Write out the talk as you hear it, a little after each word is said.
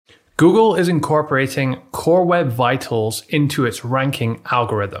Google is incorporating Core Web Vitals into its ranking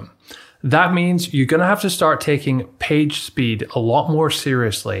algorithm. That means you're going to have to start taking page speed a lot more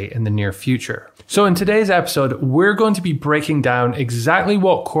seriously in the near future. So in today's episode, we're going to be breaking down exactly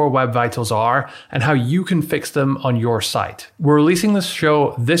what Core Web Vitals are and how you can fix them on your site. We're releasing this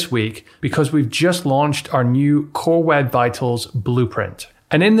show this week because we've just launched our new Core Web Vitals blueprint.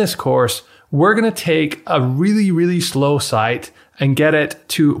 And in this course, we're going to take a really slow site and get it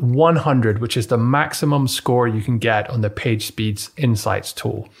to 100, which is the maximum score you can get on the PageSpeed's Insights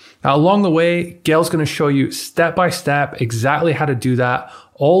tool. Now, along the way, Gail's going to show you step by step exactly how to do that,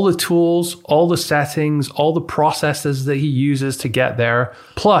 all the tools, all the settings, all the processes that he uses to get there.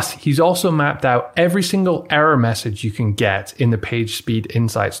 Plus, he's also mapped out every single error message you can get in the PageSpeed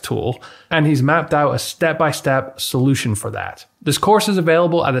Insights tool, and he's mapped out a step-by-step solution for that. This course is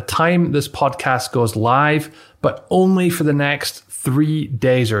available at the time this podcast goes live, but only for the next 3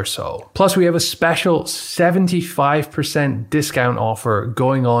 days or so. Plus, we have a special 75% discount offer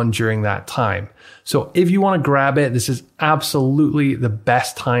going on during that time. So if you want to grab it, this is absolutely the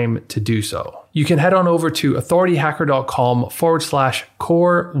best time to do so. You can head on over to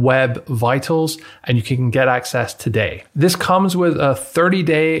authorityhacker.com/Core Web Vitals and you can get access today. This comes with a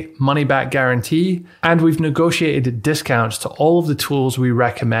 30-day money-back guarantee, and we've negotiated discounts to all of the tools we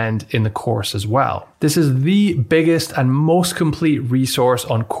recommend in the course as well. This is the biggest and most complete resource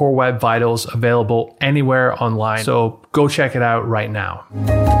on Core Web Vitals available anywhere online, so go check it out right now.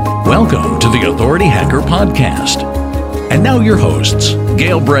 Welcome to the Authority Hacker Podcast. And now your hosts,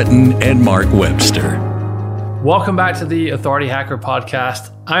 Gail Breton and Mark Webster. Welcome back to the Authority Hacker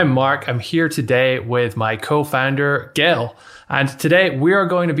Podcast. I'm Mark. I'm here today with my co-founder, Gail. And today we are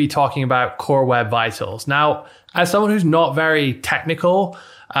going to be talking about Core Web Vitals. Now, as someone who's not very technical,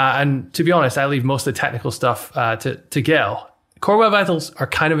 and to be honest, I leave most of the technical stuff to Gail, Core Web Vitals are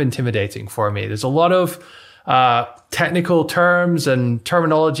kind of intimidating for me. There's a lot of technical terms and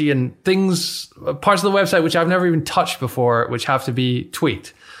terminology and things, parts of the website which I've never even touched before, which have to be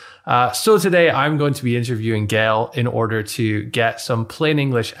tweaked. So today I'm going to be interviewing Gail in order to get some plain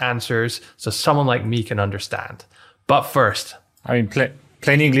English answers so someone like me can understand. But first, I mean,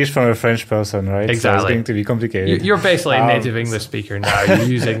 plain English from a French person, right? Exactly. So it's going to be complicated. You're basically a native English speaker now. You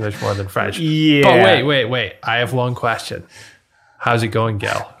use English more than French. Yeah. But wait. I have one question. How's it going,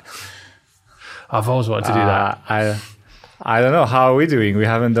 Gail? I've always wanted to do that. I don't know. How are we doing? We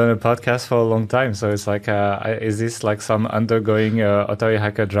haven't done a podcast for a long time. So it's like, is this like some undergoing authority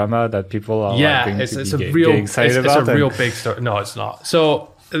hacker drama that people are getting excited about? It's a real big story. No, it's not.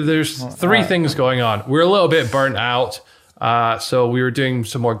 So there's three things going on. We're a little bit burnt out. So we were doing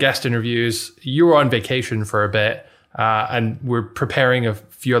some more guest interviews. You were on vacation for a bit. And we're preparing a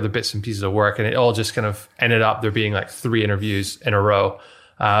few other bits and pieces of work. And it all just kind of ended up there being like 3 interviews in a row.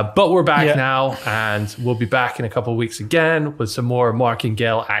 But we're back now, and we'll be back in a couple of weeks again with some more Mark and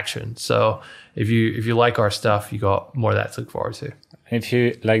Gail action. So if you like our stuff, you got more of that to look forward to. If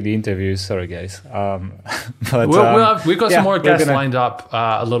you like the interviews, sorry guys. We've got some more guests lined up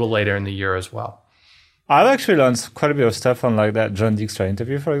a little later in the year as well. I've actually learned quite a bit of stuff on like that John Dykstra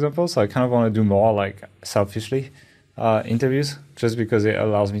interview, for example. So I kind of want to do more like selfishly interviews, just because it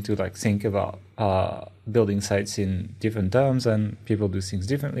allows me to like think about building sites in different terms, and people do things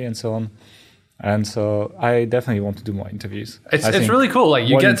differently and so on. And so I definitely want to do more interviews. It's really cool. Like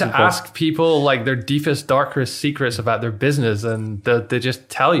you get to ask people like their deepest, darkest secrets about their business, and they just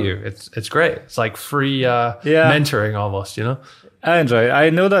tell you. It's great. It's like free mentoring almost, you know? I enjoy it.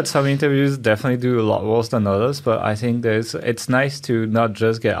 I know that some interviews definitely do a lot worse than others, but I think it's nice to not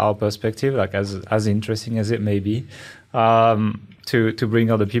just get our perspective, like as interesting as it may be, to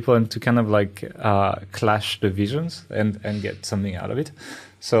bring other people and to kind of like clash the visions and get something out of it.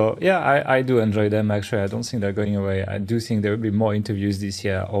 So yeah, I do enjoy them. Actually, I don't think they're going away. I do think there will be more interviews this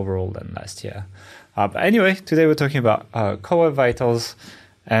year overall than last year. But anyway, today we're talking about Core Web Vitals.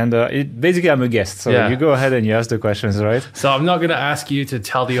 And basically, I'm a guest, so you go ahead and you ask the questions, right? So I'm not going to ask you to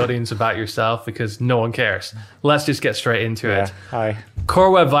tell the audience about yourself because no one cares. Let's just get straight into it. Hi.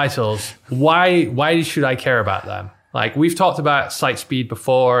 Core Web Vitals. Why should I care about them? Like we've talked about site speed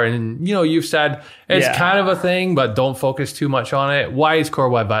before, and you've said it's kind of a thing, but don't focus too much on it. Why is Core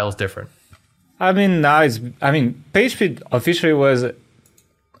Web Vitals different? I mean, page speed officially was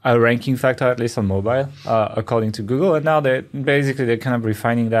a ranking factor, at least on mobile, according to Google. And now they're kind of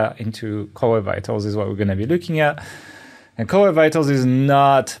refining that into Core Web Vitals is what we're going to be looking at. And Core Web Vitals is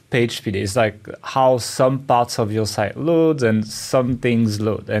not page speed. It's like how some parts of your site load and some things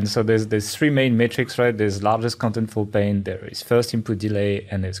load. And so there's 3 main metrics, right? There's largest contentful pane, there is first input delay,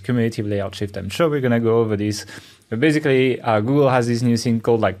 and there's cumulative layout shift. I'm sure we're going to go over this basically, Google has this new thing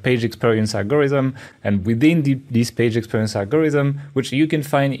called like page experience algorithm. And within this page experience algorithm, which you can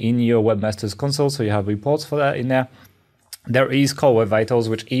find in your Webmaster's Console, so you have reports for that in there, there is Core Web Vitals,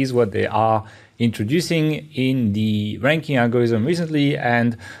 which is what they are introducing in the ranking algorithm recently.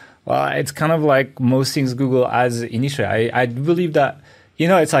 And well, it's kind of like most things Google has initially. I believe that,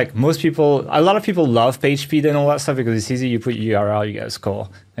 it's like a lot of people love page speed and all that stuff because it's easy. You put URL, you get a score,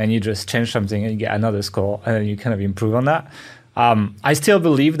 and you just change something and you get another score, and then you kind of improve on that. I still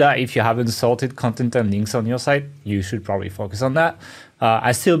believe that if you haven't sorted content and links on your site, you should probably focus on that.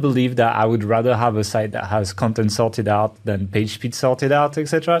 I still believe that I would rather have a site that has content sorted out than page speed sorted out,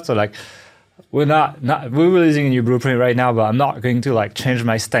 etc. So like, we're releasing a new blueprint right now, but I'm not going to like change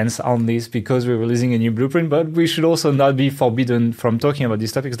my stance on this because we're releasing a new blueprint. But we should also not be forbidden from talking about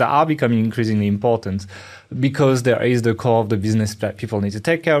these topics that are becoming increasingly important because there is the core of the business that people need to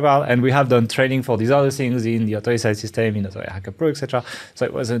take care about. And we have done training for these other things in the Authority Site System, in Authority Hacker Pro, etc. So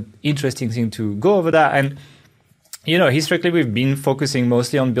it was an interesting thing to go over that. And historically, we've been focusing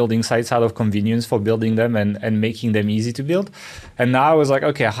mostly on building sites out of convenience for building them and making them easy to build. And now I was like,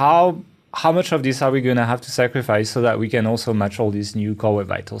 okay, how much of this are we going to have to sacrifice so that we can also match all this new Core Web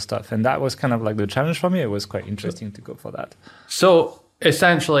Vital stuff? And that was kind of like the challenge for me. It was quite interesting to go for that. So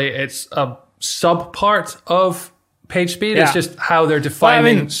essentially, it's a sub-part of PageSpeed. Yeah. It's just how they're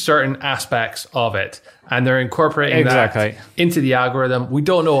defining certain aspects of it. And they're incorporating that into the algorithm. We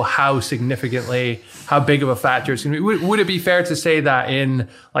don't know how big of a factor it's going to be. Would it be fair to say that in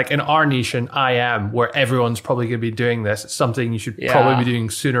our niche, in IM, where everyone's probably going to be doing this, it's something you should probably be doing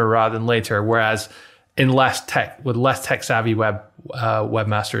sooner rather than later, whereas with less tech savvy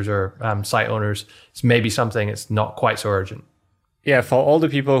webmasters or site owners, it's maybe something it's not quite so urgent. Yeah, for all the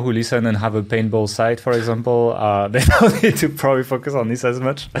people who listen and have a paintball site, for example, they don't need to probably focus on this as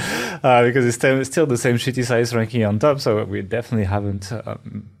much because it's still the same shitty size ranking on top. So we definitely haven't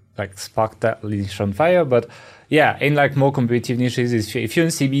sparked that leash on fire. But yeah, in more competitive niches, if you're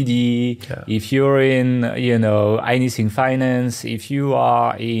in CBD, if you're in anything finance, if you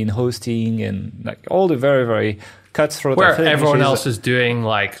are in hosting and all the very, very cutthroat where everyone else is doing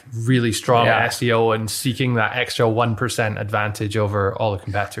really strong SEO and seeking that extra 1% advantage over all the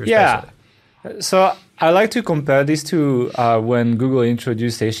competitors. Yeah. Basically. So I like to compare this to when Google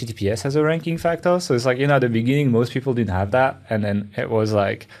introduced HTTPS as a ranking factor. So it's at the beginning, most people didn't have that. And then it was do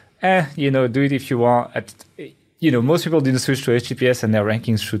it if you want. Most people didn't switch to HTTPS and their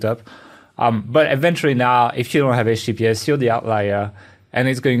rankings shoot up. But eventually now, if you don't have HTTPS, you're the outlier. And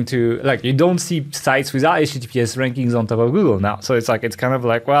it's going to, you don't see sites without HTTPS rankings on top of Google now. So it's kind of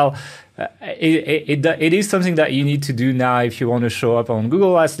it is something that you need to do now if you want to show up on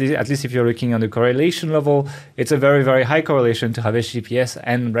Google, at least if you're looking on the correlation level. It's a very, very high correlation to have HTTPS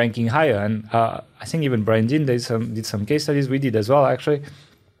and ranking higher. And I think even Brian Dean did some case studies. We did as well, actually,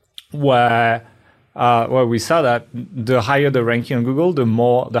 where we saw that the higher the ranking on Google,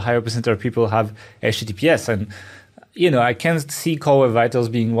 the higher percentage of people have HTTPS. And I can see Core Web Vitals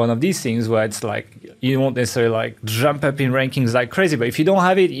being one of these things where it's you won't necessarily jump up in rankings like crazy, but if you don't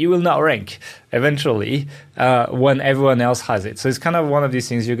have it, you will not rank eventually when everyone else has it. So it's kind of one of these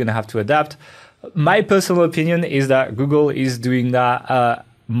things you're going to have to adapt. My personal opinion is that Google is doing that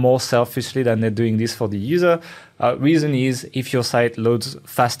more selfishly than they're doing this for the user. Reason is if your site loads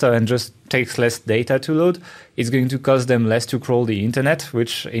faster and just takes less data to load, it's going to cost them less to crawl the internet,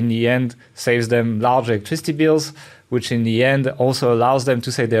 which in the end saves them large electricity bills, which in the end also allows them to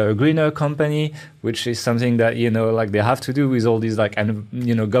say they're a greener company, which is something that, they have to do with all these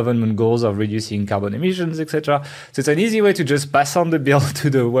government goals of reducing carbon emissions, etc. So it's an easy way to just pass on the bill to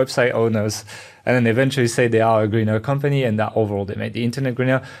the website owners and then eventually say they are a greener company and that overall they made the internet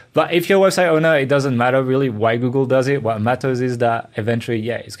greener. But if you're a website owner, it doesn't matter really why Google does it. What matters is that eventually,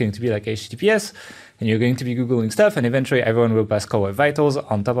 it's going to be like HTTPS and you're going to be Googling stuff and eventually everyone will pass Core Web Vitals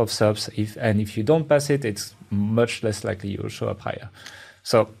on top of SERPs. If you don't pass it, it's much less likely you will show up higher.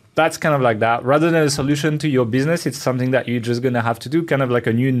 So that's kind of like that. Rather than a solution to your business, it's something that you're just going to have to do, kind of like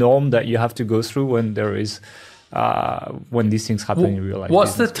a new norm that you have to go through when there is when these things happen in real life.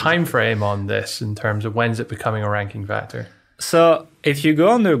 What's the time frame on this in terms of when's it becoming a ranking factor? So if you go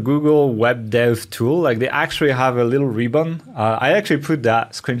on the Google Web Dev tool, they actually have a little ribbon. I actually put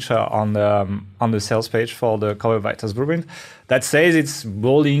that screenshot on the sales page for the Core Web Vitals blueprint that says it's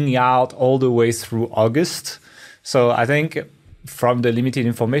rolling out all the way through August. So I think from the limited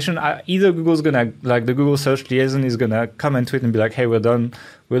information, either Google's gonna the Google Search Liaison is gonna comment to it and be like, "Hey, we're done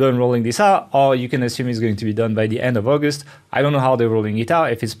rolling this out," or you can assume it's going to be done by the end of August. I don't know how they're rolling it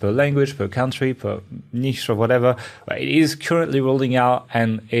out, if it's per language, per country, per niche, or whatever. But it is currently rolling out,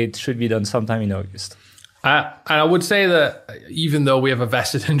 and it should be done sometime in August. And I would say that even though we have a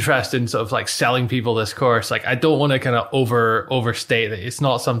vested interest in sort of like selling people this course, like I don't want to kind of overstate that it's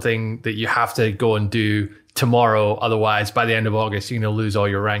not something that you have to go and do tomorrow. Otherwise, by the end of August, you're going to lose all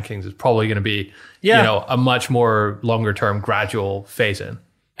your rankings. It's probably going to be, a much more longer term gradual phase in.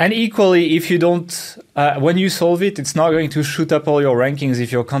 And equally, if you don't, when you solve it, it's not going to shoot up all your rankings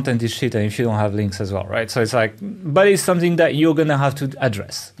if your content is shit and if you don't have links as well, right? So it's like, but it's something that you're going to have to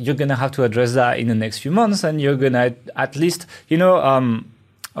address. You're going to have to address that in the next few months, and you're going to at least, John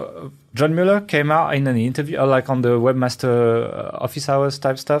Mueller came out in an interview, like on the Webmaster office hours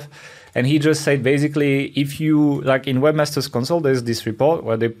type stuff. And he just said, basically, if you, like in Webmaster's Console, there's this report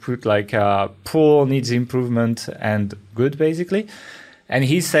where they put like poor, needs improvement, and good, basically. And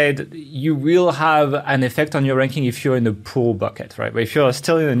he said you will have an effect on your ranking if you're in the poor bucket, right? But if you're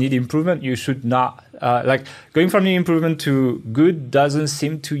still in a need improvement, you should not, going from need improvement to good doesn't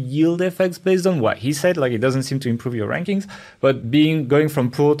seem to yield effects based on what he said. Like it doesn't seem to improve your rankings, but going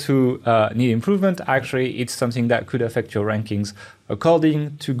from poor to need improvement, actually it's something that could affect your rankings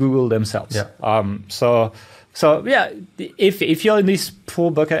according to Google themselves. Yeah. So yeah, if you're in this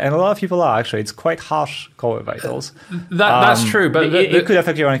poor bucket, and a lot of people are actually, it's quite harsh Core Web Vitals. That's true, but it could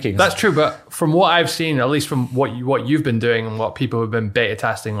affect your rankings. That's true, but from what I've seen, at least from what you've been doing and what people who've been beta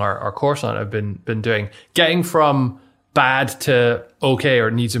testing our course on have been doing, getting from bad to okay or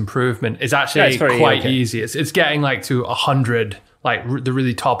needs improvement is actually quite easy. It's getting like to 100. Like the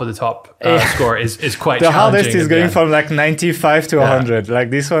really top of the top score is quite the challenging. The hardest is going from like 95 to 100. Like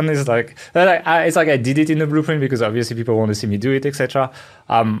this one is like it's like I did it in the blueprint because obviously people want to see me do it, etc.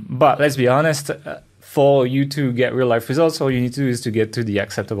 But let's be honest, for you to get real life results, all you need to do is to get to the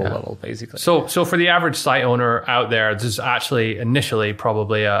acceptable level, basically. So for the average site owner out there, this is actually initially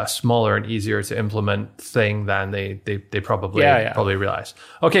probably a smaller and easier to implement thing than they probably realize.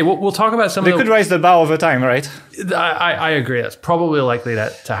 Okay, we'll talk about some. They could raise the bar over time, right? I agree. That's probably likely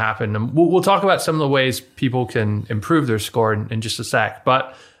to happen. And we'll talk about some of the ways people can improve their score in just a sec.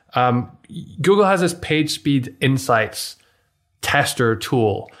 But Google has this Page Speed Insights tester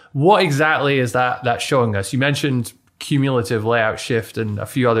tool. What exactly is that showing us? You mentioned cumulative layout shift and a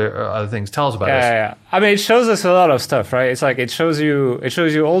few other things. Tell us about this. Yeah. I mean, it shows us a lot of stuff, right? It's like it shows you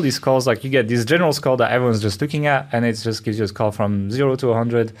all these scores. Like you get this general score that everyone's just looking at, and it just gives you a score from 0 to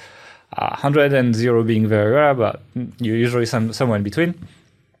 100. 100 and 0 being very rare, but you're usually somewhere in between.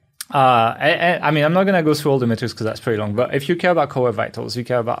 And I mean, I'm not going to go through all the metrics because that's pretty long, but if you care about Core Web Vitals, you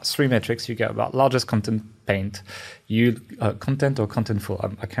care about 3 metrics, you care about largest content paint, content or contentful,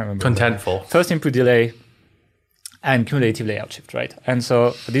 I can't remember. Contentful. First input delay and cumulative layout shift, right? And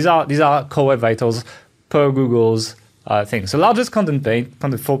so these are Core Web Vitals per Google's thing. So largest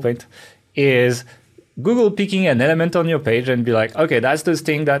contentful paint is Google picking an element on your page and be like, okay, that's the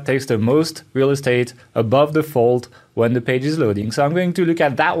thing that takes the most real estate above the fold when the page is loading. So I'm going to look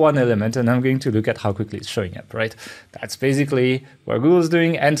at that one element and I'm going to look at how quickly it's showing up, right? That's basically what Google's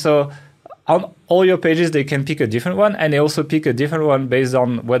doing. And so on all your pages, they can pick a different one, and they also pick a different one based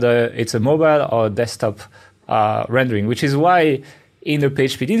on whether it's a mobile or desktop rendering, which is why in the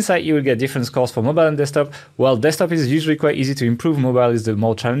Page Speed Insight, you will get different scores for mobile and desktop. Well, desktop is usually quite easy to improve. Mobile is the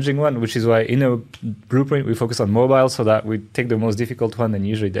more challenging one, which is why in a blueprint, we focus on mobile so that we take the most difficult one, and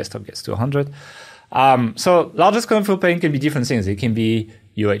usually desktop gets to 100. So largest contentful paint can be different things. It can be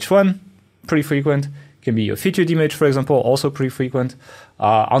UH1, pretty frequent. It can be your featured image, for example, also pretty frequent.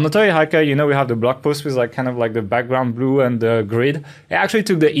 On Authority Hacker, we have the blog post with like kind of like the background blue and the grid. It actually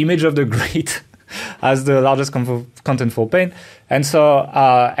took the image of the grid as the largest contentful paint. And so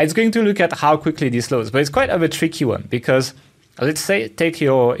it's going to look at how quickly this loads. But it's quite of a tricky one because let's say it takes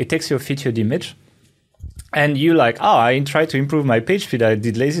your featured image and you I tried to improve my page speed. I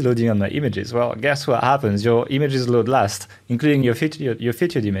did lazy loading on my images. Well, guess what happens? Your images load last, including your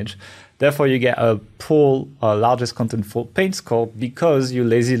featured image. Therefore, you get a poor largest contentful paint score because you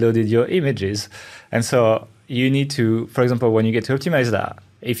lazy loaded your images. And so you need to, for example, when you get to optimize that,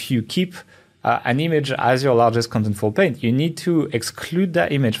 if you keep an image as your largest contentful paint, you need to exclude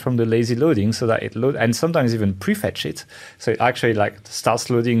that image from the lazy loading so that it load, and sometimes even prefetch it. So it actually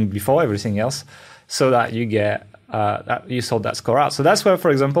starts loading before everything else so that you get, you sort that score out. So that's where, for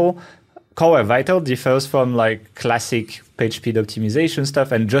example, Core Web Vital differs from classic page speed optimization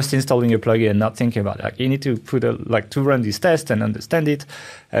stuff and just installing a plugin and not thinking about it. You need to put to run this test and understand it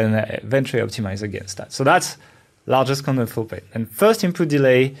and eventually optimize against that. So that's largest contentful paint. And first input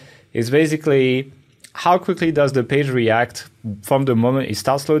delay is basically how quickly does the page react from the moment it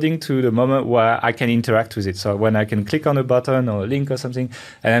starts loading to the moment where I can interact with it. So when I can click on a button or a link or something,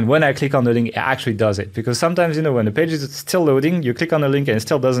 and then when I click on the link, it actually does it. Because sometimes, when the page is still loading, you click on the link and it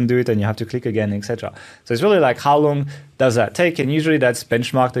still doesn't do it, and you have to click again, etc. So it's really like, how long does that take? And usually that's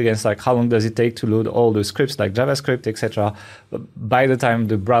benchmarked against like how long does it take to load all the scripts like JavaScript, etc. by the time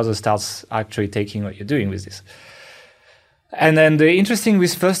the browser starts actually taking what you're doing with this. And then the interesting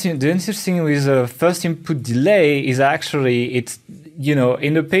with first input delay is actually it's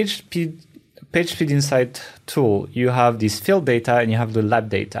in the PageSpeed Insight tool, you have this field data and you have the lab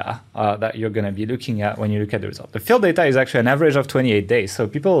data that you're going to be looking at when you look at the result. The field data is actually an average of 28 days. So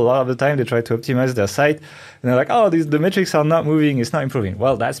people, a lot of the time, they try to optimize their site and they're like, oh, the metrics are not moving, it's not improving.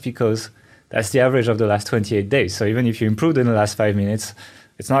 Well, that's because that's the average of the last 28 days. So even if you improved in the last 5 minutes,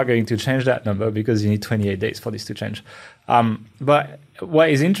 it's not going to change that number because you need 28 days for this to change. But what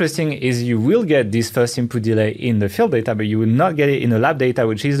is interesting is you will get this first input delay in the field data, but you will not get it in the lab data,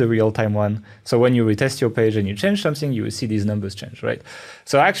 which is the real-time one. So when you retest your page and you change something, you will see these numbers change, right?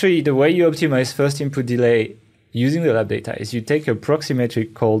 So actually, the way you optimize first input delay using the lab data is you take a proxy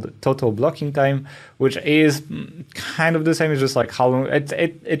metric called total blocking time, which is kind of the same. It's just like how long.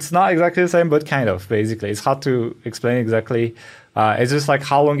 It's not exactly the same, but kind of, basically. It's hard to explain exactly. It's just like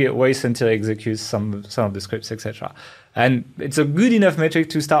how long it waits until it executes some of the scripts, etc. And it's a good enough metric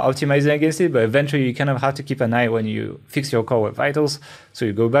to start optimizing against it, but eventually you kind of have to keep an eye when you fix your Core Web Vitals. So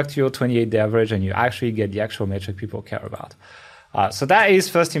you go back to your 28-day average and you actually get the actual metric people care about. So that is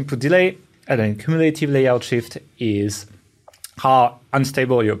first input delay. And then cumulative layout shift is how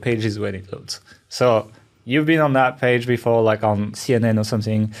unstable your page is when it loads. So you've been on that page before, like on CNN or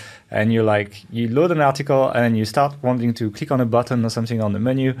something, and you load an article and then you start wanting to click on a button or something on the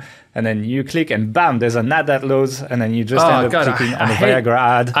menu, and then you click and bam, there's an ad that loads, and then you just end up clicking on a Viagra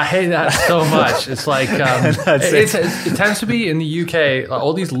ad. I hate that so much. It's like, it tends to be in the UK, like,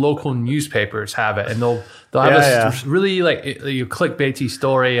 all these local newspapers have it, and they'll have really like you clickbaity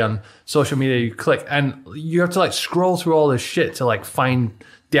story on social media, you click, and you have to like scroll through all this shit to like find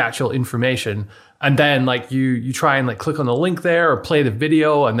the actual information. And then like you try and like click on the link there or play the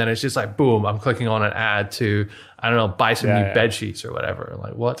video, and then it's just like, boom, I'm clicking on an ad to, I don't know, buy some new bed sheets or whatever.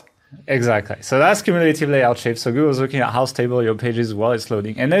 Like, what? Exactly. So that's cumulative layout shift. So Google's looking at how stable your page is while it's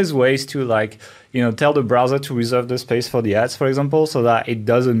loading. And there's ways to tell the browser to reserve the space for the ads, for example, so that it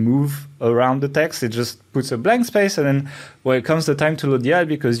doesn't move around the text. It just puts a blank space. And then when it comes the time to load the ad,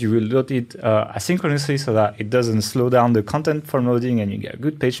 because you will load it asynchronously so that it doesn't slow down the content from loading and you get a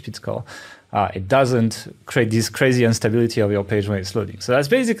good page speed score. It doesn't create this crazy instability of your page when it's loading. So that's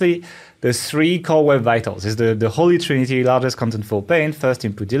basically the 3 Core Web Vitals. It's the holy trinity: largest contentful paint, first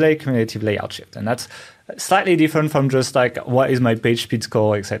input delay, cumulative layout shift. And that's slightly different from just like, what is my page speed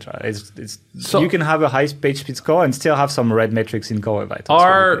score, etc. So you can have a high page speed score and still have some red metrics in Core Web Vitals.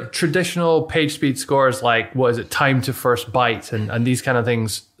 Are traditional page speed scores like, what is it, time to first byte and these kind of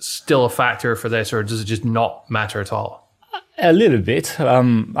things still a factor for this, or does it just not matter at all? A little bit.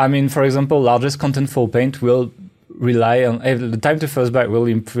 For example, largest contentful paint will rely on the time to first byte will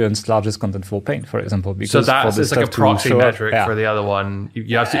influence largest contentful paint, for example. Because so it's like a proxy metric for the other one.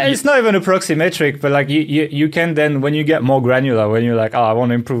 You have to. It's not even a proxy metric, but like you can then, when you get more granular, when you're like, I want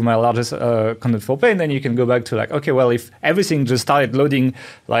to improve my largest contentful paint, then you can go back to like, okay, well, if everything just started loading,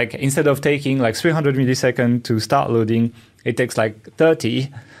 like instead of taking like 300 milliseconds to start loading, it takes like 30.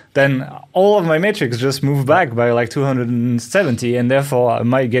 Then all of my metrics just move back by like 270, and therefore I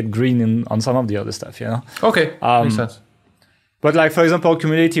might get green on some of the other stuff, Okay, makes sense. But like, for example,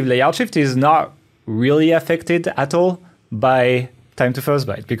 cumulative layout shift is not really affected at all by time to first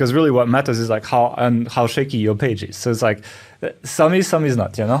byte, because really what matters is like how shaky your page is. So it's like some is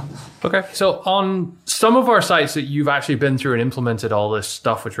not, Okay, so on some of our sites that you've actually been through and implemented all this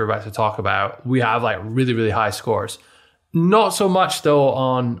stuff, which we're about to talk about, we have like really, really high scores. Not so much, though,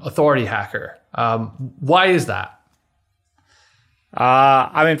 on Authority Hacker. Why is that?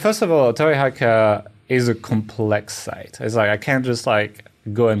 First of all, Authority Hacker is a complex site. It's like I can't just like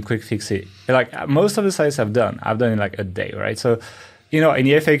go and quick fix it. Like most of the sites I've done in like a day, right? So, in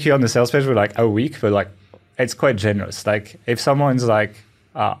the FAQ on the sales page, we're like a week, but like it's quite generous. Like if someone's like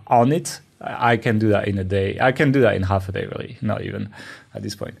on it, I can do that in a day. I can do that in half a day, really, not even at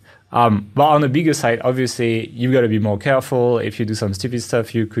this point. But on a bigger site, obviously, you've got to be more careful. If you do some stupid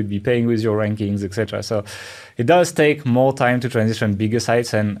stuff, you could be paying with your rankings, etc. So it does take more time to transition bigger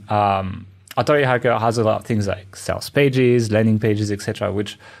sites. And Authority Hacker has a lot of things like sales pages, landing pages, etc.,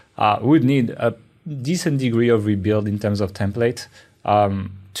 which would need a decent degree of rebuild in terms of template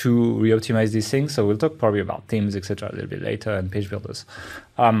to re-optimize these things. So we'll talk probably about themes, etc., a little bit later, and page builders.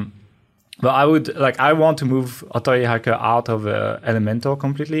 But I want to move Authority Hacker out of Elementor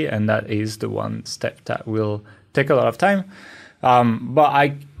completely, and that is the one step that will take a lot of time. But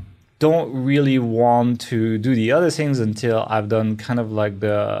I don't really want to do the other things until I've done kind of like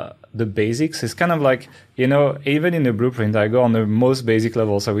the basics. It's kind of like, even in the blueprint, I go on the most basic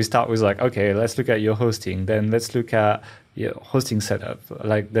level. So we start with like, okay, let's look at your hosting. Then let's look at your hosting setup,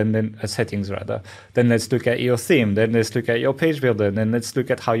 then settings rather. Then let's look at your theme. Then let's look at your page builder. Then let's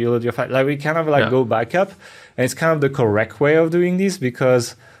look at how you load your file. Like we kind of go back up, and it's kind of the correct way of doing this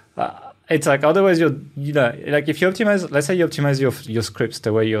because it's like otherwise like if you optimize, let's say you optimize your scripts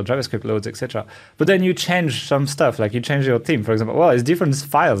the way your JavaScript loads, etc. But then you change some stuff, like you change your theme, for example. Well, it's different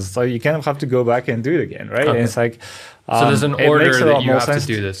files, so you kind of have to go back and do it again, right? Okay. And it's like so there's an order that you have to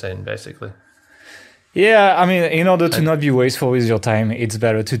do this in, basically. Yeah, I mean, in order to not be wasteful with your time, it's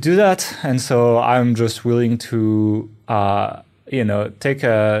better to do that. And so I'm just willing to, take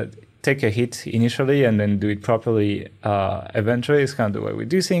a hit initially and then do it properly eventually. It's kind of the way we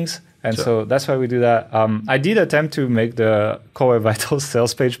do things. And so that's why we do that. I did attempt to make the Core Web Vitals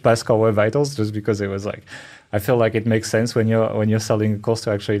sales page past Core Web Vitals just because it was like, I feel like it makes sense when you're selling a course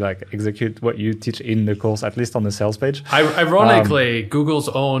to actually like execute what you teach in the course, at least on the sales page. Ironically, Google's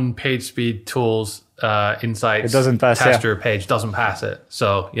own page speed tools Insights it doesn't pass, tester page doesn't pass it.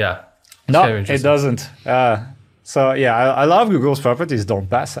 So yeah, no, it doesn't. So yeah, I love Google's properties don't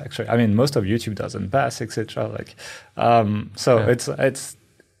pass actually. I mean, most of YouTube doesn't pass, etc. Like, it's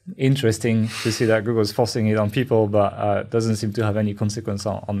interesting to see that Google's forcing it on people, but doesn't seem to have any consequence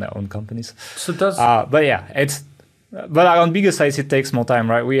on their own companies. So does but yeah, but on bigger sites it takes more time,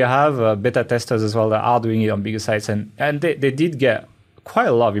 right? We have beta testers as well that are doing it on bigger sites, and they did get quite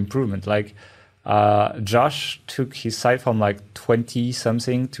a lot of improvement. Like Josh took his site from like 20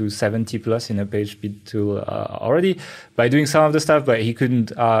 something to 70 plus in a page speed tool already by doing some of the stuff, but he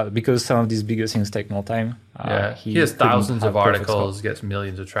couldn't because some of these bigger things take more time. He has thousands of articles, gets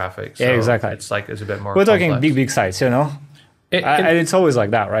millions of traffic. So yeah, exactly. It's a bit more. We're complex. talking big sites, and it's always like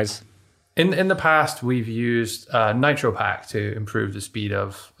that, right? In the past, we've used NitroPack to improve the speed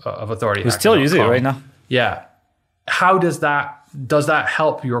of Authority. We still use it right now. Yeah. How does that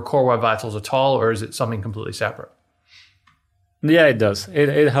help your Core Web Vitals at all, or is it something completely separate? Yeah, it does.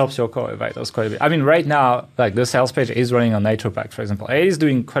 It helps your Core Web Vitals quite a bit. I mean, right now, like the sales page is running on NitroPack, for example. It is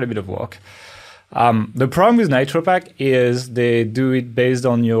doing quite a bit of work. The problem with NitroPack is they do it based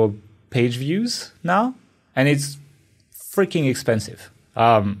on your page views now, and it's freaking expensive.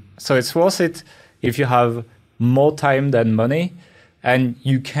 So it's worth it if you have more time than money, and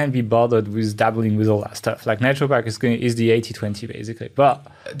you can't be bothered with dabbling with all that stuff. Like NitroPack is the 80-20 basically. But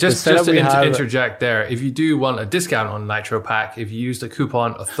just to interject there, if you do want a discount on NitroPack, if you use the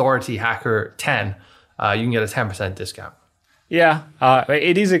coupon AuthorityHacker10, you can get a 10% discount. Yeah,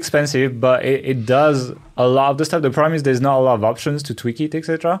 it is expensive, but it does a lot of the stuff. The problem is there's not a lot of options to tweak it,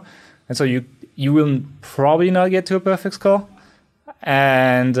 etc. And so you will probably not get to a perfect score.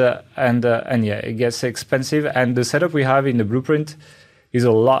 And yeah, it gets expensive. And the setup we have in the blueprint is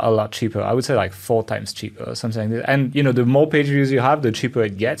a lot cheaper. I would say like 4 times cheaper or something like that. And the more page views you have, the cheaper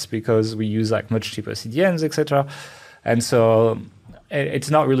it gets because we use like much cheaper CDNs, etc. And so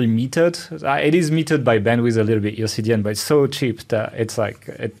it's not really metered. It is metered by bandwidth a little bit, your CDN, but it's so cheap that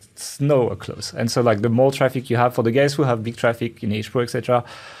it's nowhere close. And so like the more traffic you have, for the guys who have big traffic in HPro, etc.,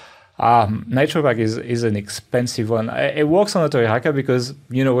 NitroPack is an expensive one. It works on Authority Hacker because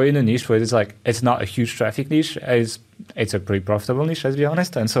we're in a niche where it's not a huge traffic niche. It's a pretty profitable niche, let's be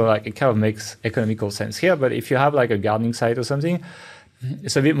honest. And so like it kind of makes economical sense here. But if you have like a gardening site or something,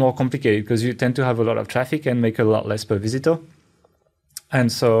 it's a bit more complicated because you tend to have a lot of traffic and make a lot less per visitor.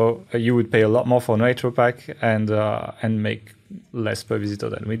 And so you would pay a lot more for NitroPack and make less per visitor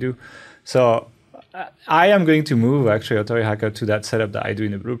than we do. So I am going to move actually Authority Hacker to that setup that I do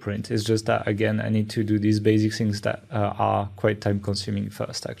in the blueprint. It's just that, again, I need to do these basic things that are quite time consuming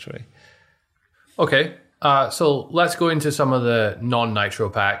first, actually. Okay. So let's go into some of the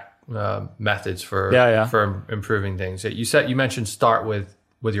non-NitroPack methods for improving things. You mentioned start with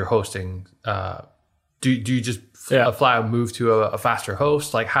your hosting. Do you just flat out move to a faster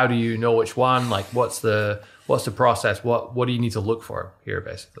host? Like, how do you know which one? Like, what's the process? What do you need to look for here,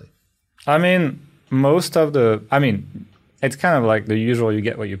 basically? I mean, it's kind of like the usual, you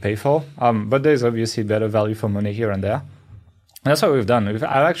get what you pay for. But there's obviously better value for money here and there. And that's what we've done. I've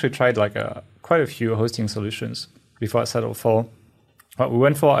actually tried like quite a few hosting solutions before I settled for what we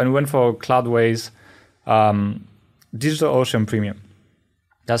went for. And we went for Cloudways DigitalOcean Premium.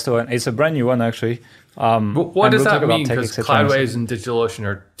 That's the one. It's a brand new one, actually. What does that mean? Because Cloudways and DigitalOcean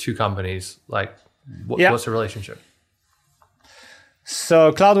are two companies. Like, what's the relationship?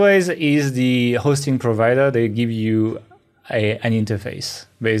 So Cloudways is the hosting provider. They give you an interface.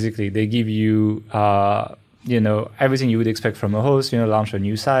 Basically, they give you everything you would expect from a host. Launch a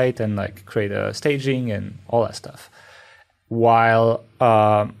new site and like create a staging and all that stuff. While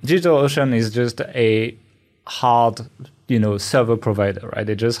DigitalOcean is just a hard, server provider, right?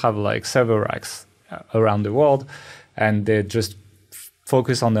 They just have like server racks around the world, and they just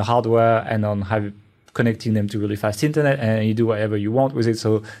focus on the hardware and on connecting them to really fast internet, and you do whatever you want with it.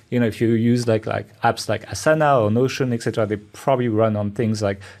 So, if you use like apps like Asana or Notion, etc., they probably run on things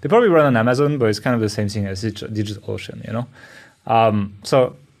like, they probably run on Amazon, but it's kind of the same thing as DigitalOcean,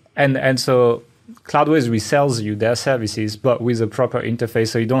 So Cloudways resells you their services, but with a proper interface,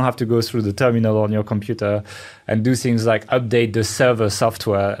 so you don't have to go through the terminal on your computer and do things like update the server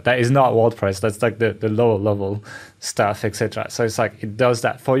software. That is not WordPress. That's like the lower level stuff, etc. So it's like it does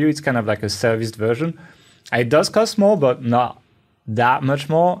that for you. It's kind of like a serviced version. It does cost more, but not that much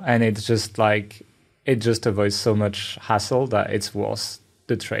more. And it's just like, it just avoids so much hassle that it's worth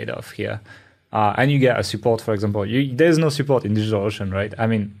the trade-off here. And you get a support, for example. There's no support in DigitalOcean, right? I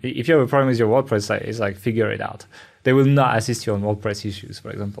mean, if you have a problem with your WordPress site, it's like, figure it out. They will not assist you on WordPress issues,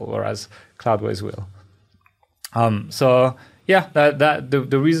 for example, whereas Cloudways will.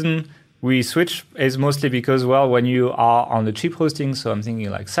 The reason we switch is mostly because, well, when you are on the cheap hosting, so I'm thinking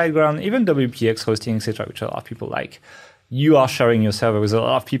like SiteGround, even WPX hosting, etc., which a lot of people like, you are sharing your server with a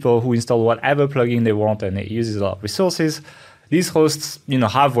lot of people who install whatever plugin they want, and it uses a lot of resources. These hosts,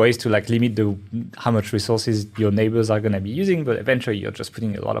 have ways to like limit how much resources your neighbors are going to be using, but eventually you're just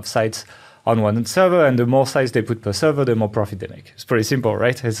putting a lot of sites on one server, and the more sites they put per server, the more profit they make. It's pretty simple,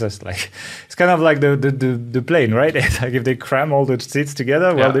 right? It's just like, it's kind of like the plane, right? It's like if they cram all the seats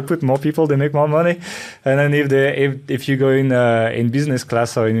together, well, they put more people, they make more money, and then if you go in business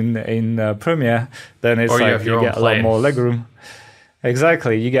class or in Premier, then it's like you get a lot more legroom.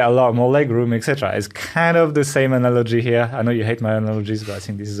 Exactly, you get a lot more legroom, etc. It's kind of the same analogy here. I know you hate my analogies, but I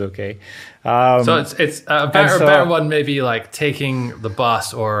think this is okay. So it's a better one, maybe like taking the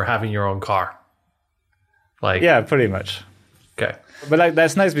bus or having your own car. Yeah, pretty much. Okay, but like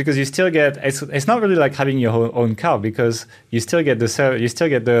that's nice because you still get it's not really like having your own car, because you still get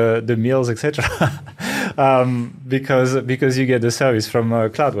the meals, etc. because you get the service from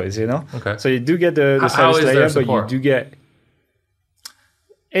Cloudways, Okay. So you do get the service layer, but you do get.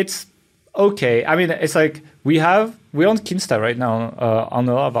 It's okay. I mean, it's like we're on Kinsta right now on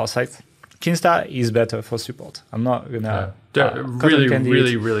a lot of our sites. Kinsta is better for support. I'm not gonna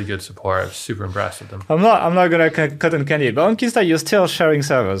really good support. I'm super impressed with them. I'm not gonna cut and candy it. But on Kinsta, you're still sharing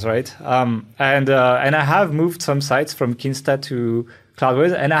servers, right? And I have moved some sites from Kinsta to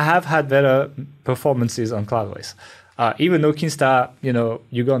Cloudways, and I have had better performances on Cloudways. Even though Kinsta,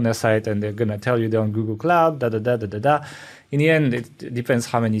 you go on their site and they're gonna tell you they're on Google Cloud, In the end, it depends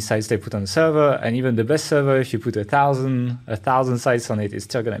how many sites they put on the server, and even the best server, if you put 1,000 sites on it, it's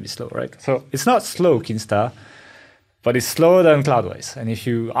still going to be slow, right? So it's not slow, Kinsta, but it's slower than Cloudways. And if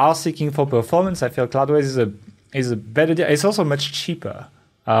you are seeking for performance, I feel Cloudways is a better deal. It's also much cheaper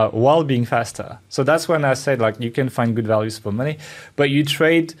while being faster. So that's when I said like you can find good values for money, but you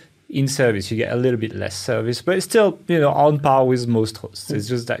trade in service, you get a little bit less service, but it's still on par with most hosts. It's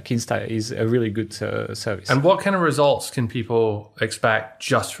just that Kinsta is a really good service. And what kind of results can people expect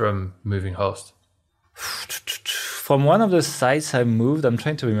just from moving host? From one of the sites I moved, I'm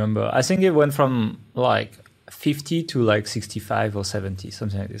trying to remember. I think it went from like 50 to like 65 or 70,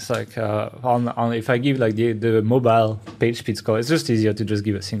 something like this. Like on if I give like the mobile page speed score, it's just easier to just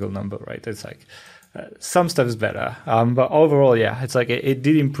give a single number, right? It's like some stuff is better, but overall, yeah, it's like it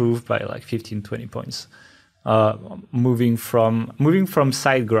did improve by like 15, 20 points. Moving from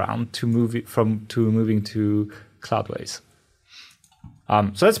SiteGround to moving to Cloudways.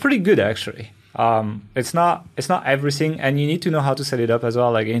 So that's pretty good actually. It's not everything, and you need to know how to set it up as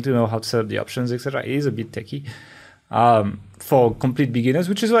well. Like you need to know how to set up the options, etc. It is a bit techy for complete beginners,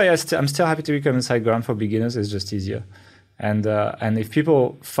 which is why I'm still happy to recommend SiteGround for beginners. It's just easier. And if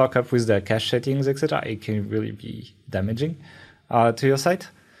people fuck up with their cache settings, etc., it can really be damaging to your site.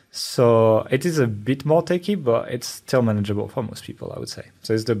 So it is a bit more techy, but it's still manageable for most people, I would say.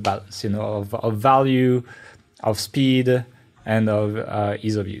 So it's the balance, of value, of speed, and of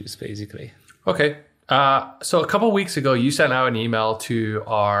ease of use, basically. Okay. So a couple of weeks ago, you sent out an email to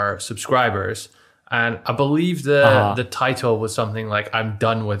our subscribers, and I believe the title was something like "I'm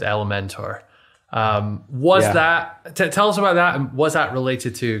done with Elementor." Tell us about that, and was that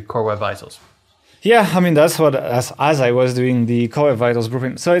related to Core Web Vitals? Yeah, I mean, that's what, as I was doing the Core Web Vitals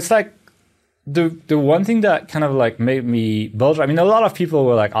blueprint. So it's like, the one thing that kind of like made me bulge, I mean, a lot of people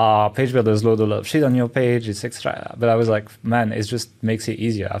were like, page builders load a lot of shit on your page, it's extra. But I was like, man, it just makes it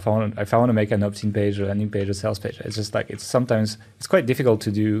easier. If I want to make an opt-in page, a landing page, a sales page, it's just like, sometimes it's quite difficult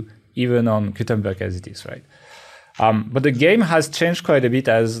to do even on Gutenberg as it is, right? But the game has changed quite a bit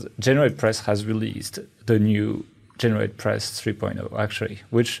as GeneratePress has released the new GeneratePress 3.0 actually,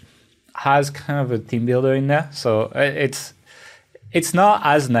 which has kind of a theme builder in there. So it's not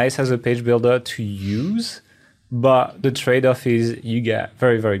as nice as a page builder to use, but the trade-off is you get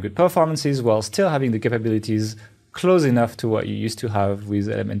very, very good performances while still having the capabilities close enough to what you used to have with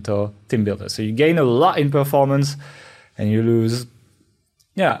Elementor theme builder. So you gain a lot in performance and you lose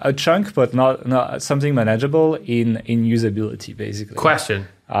a chunk, but not something manageable in usability, basically. Question.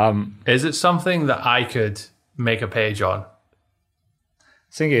 Is it something that I could make a page on?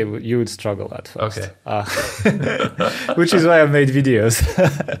 I think you would struggle at first. Okay. Which is why I made videos.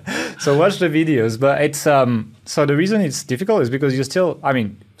 So watch the videos. But it's so the reason it's difficult is because you still, I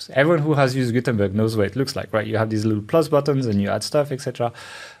mean, everyone who has used Gutenberg knows what it looks like, right? You have these little plus buttons and you add stuff, etc.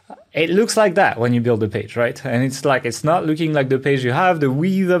 It looks like that when you build a page, right? And it's like, it's not looking like the page you have. The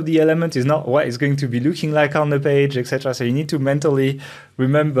width of the element is not what it's going to be looking like on the page, etc. So you need to mentally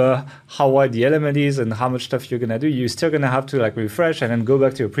remember how wide the element is and how much stuff you're going to do. You're still going to have to like refresh and then go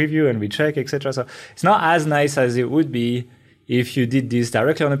back to your preview and recheck, etc. So it's not as nice as it would be if you did this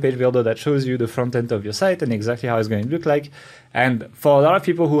directly on a page builder that shows you the front end of your site and exactly how it's going to look like. And for a lot of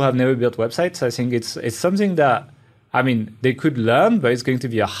people who have never built websites, I think it's something that, I mean, they could learn, but it's going to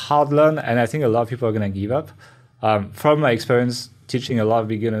be a hard learn, and I think a lot of people are going to give up. From my experience teaching a lot of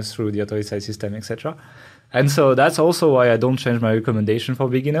beginners through the authority site system, etc. And so that's also why I don't change my recommendation for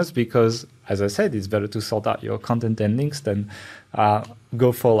beginners, because, as I said, it's better to sort out your content and links than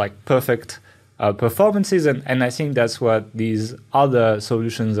go for like perfect performances. And I think that's what these other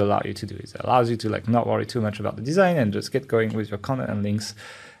solutions allow you to do. It allows you to like not worry too much about the design and just get going with your content and links.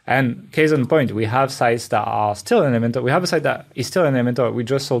 And case in point, we have sites that are still in Elementor. We have a site that is still in Elementor. We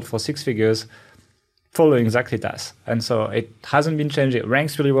just sold for 6 figures, following exactly that. And so it hasn't been changed. It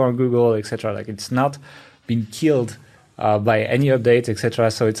ranks really well on Google, etc. Like it's not been killed by any updates,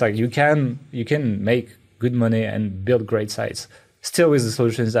 etc. So it's like you can make good money and build great sites still with the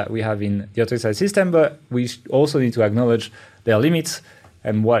solutions that we have in the authority site system. But we also need to acknowledge their limits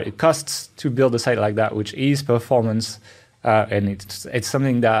and what it costs to build a site like that, which is performance. And it's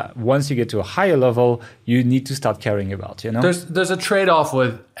something that once you get to a higher level, you need to start caring about. You know, there's a trade-off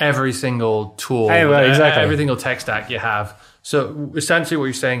with every single tool, exactly. Every single tech stack you have. So essentially, what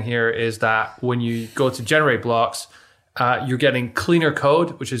you're saying here is that when you go to generate blocks, you're getting cleaner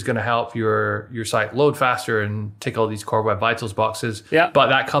code, which is going to help your site load faster and tick all these Core Web Vitals boxes. Yeah. But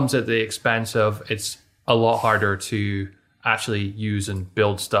that comes at the expense of it's a lot harder to actually use and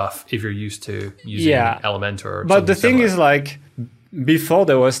build stuff if you're used to using Elementor. But the thing is, like, before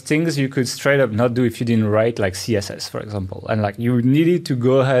there was things you could straight up not do if you didn't write like CSS, for example. And like you needed to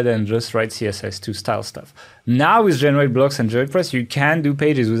go ahead and just write CSS to style stuff. Now with Generate Blocks and GeneratePress, you can do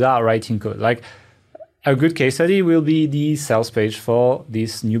pages without writing code. Like a good case study will be the sales page for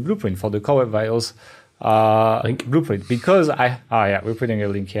this new blueprint for the Core Web Vitals blueprint. Because we're putting a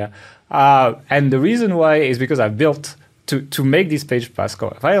link here. And the reason why is because I've built to make this page pass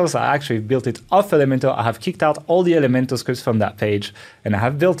Core Web Vitals, I actually built it off Elementor. I have kicked out all the Elementor scripts from that page, and I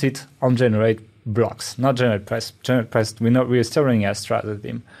have built it on Generate Blocks, not GeneratePress. GeneratePress, we're still running Astra as a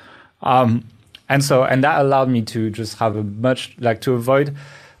theme. And that allowed me to just have to avoid.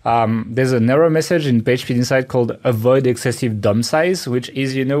 There's an error message in PageSpeed Insight called avoid excessive DOM size, which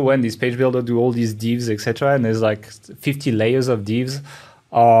is, when this page builder do all these divs, etc., and there's like 50 layers of divs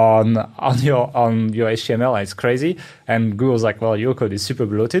on your HTML, and it's crazy. And Google's like, well, your code is super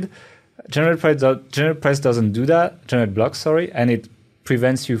bloated. GeneratePress doesn't do that. Generate Blocks, sorry, and it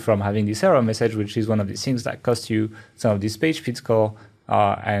prevents you from having this error message, which is one of these things that cost you some of these page speed score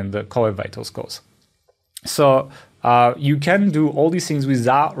and the Core Web Vitals scores. So you can do all these things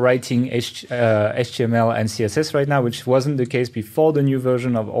without writing HTML and CSS right now, which wasn't the case before the new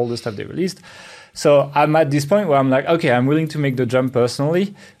version of all the stuff they released. So I'm at this point where I'm like, okay, I'm willing to make the jump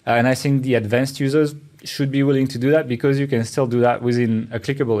personally. And I think the advanced users should be willing to do that because you can still do that within a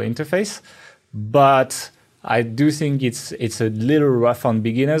clickable interface. But I do think it's a little rough on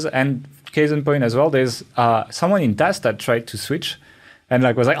beginners. And case in point as well, there's someone in TAS that tried to switch and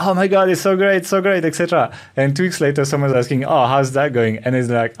was like, oh my God, it's so great, etc. And 2 weeks later, someone's asking, oh, how's that going? And it's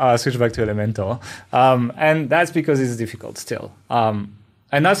like, oh, switch back to Elementor. And that's because it's difficult still.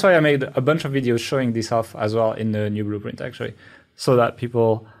 And that's why I made a bunch of videos showing this off as well in the new blueprint, actually, so that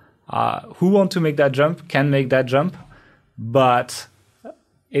people who want to make that jump can make that jump. But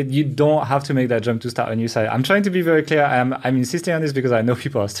you don't have to make that jump to start a new site. I'm trying to be very clear. I'm insisting on this because I know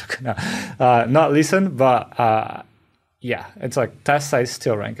people are still gonna not listen, but yeah, it's like task sites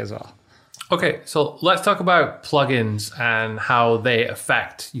still rank as well. Okay, so let's talk about plugins and how they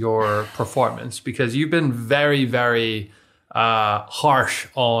affect your performance, because you've been very, very harsh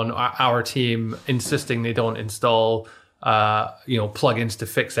on our team, insisting they don't install plugins to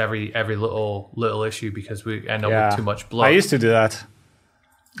fix every little issue because we end up with too much bloat. I used to do that.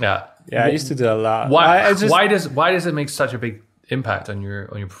 Yeah, I used to do a lot. Why does it make such a big impact on your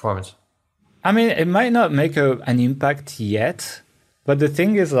performance? I mean, it might not make an impact yet, but the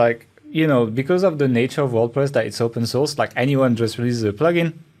thing is, like, because of the nature of WordPress that it's open source, like anyone just releases a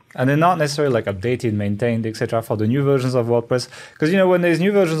plugin, and they're not necessarily like updated, maintained, etc. for the new versions of WordPress. Because when there's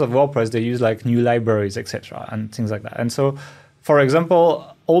new versions of WordPress, they use like new libraries, etc. and things like that. And so, for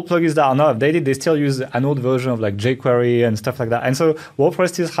example, all plugins that are not updated, they still use an old version of like jQuery and stuff like that. And so WordPress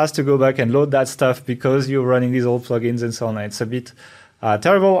still has to go back and load that stuff because you're running these old plugins and so on. It's a bit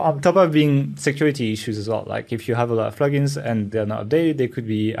terrible, on top of being security issues as well. Like if you have a lot of plugins and they're not updated, they could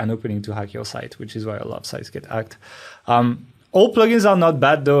be an opening to hack your site, which is why a lot of sites get hacked. All plugins are not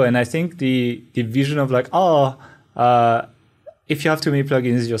bad though, and I think the vision of like, if you have too many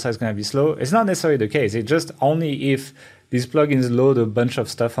plugins, your site's going to be slow. It's not necessarily the case. It's just only if these plugins load a bunch of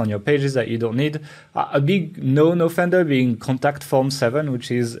stuff on your pages that you don't need. A big known offender being Contact Form 7, which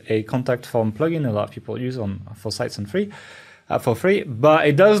is a contact form plugin a lot of people use for sites for free, but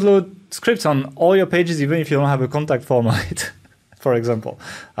it does load scripts on all your pages, even if you don't have a contact form on it, for example.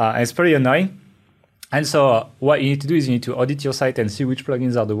 And it's pretty annoying. And so what you need to do is you need to audit your site and see which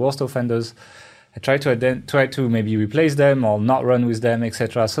plugins are the worst offenders, and try to maybe replace them or not run with them,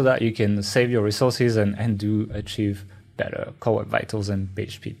 etc., so that you can save your resources and achieve better Core Web Vitals and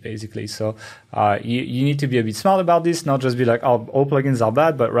page speed, basically. So you need to be a bit smart about this, not just be like, all plugins are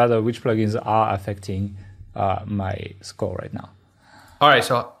bad, but rather which plugins are affecting my score right now. All right,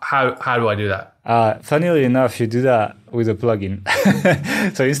 so how do I do that? Funnily enough, you do that with a plugin.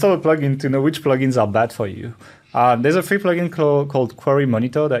 So install a plugin to know which plugins are bad for you. There's a free plugin called Query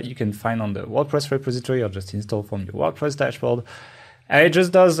Monitor that you can find on the WordPress repository or just install from your WordPress dashboard. And it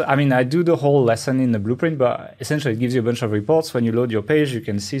just does, I do the whole lesson in the blueprint, but essentially it gives you a bunch of reports. When you load your page, you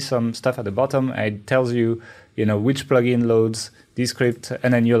can see some stuff at the bottom, and it tells you, which plugin loads this script,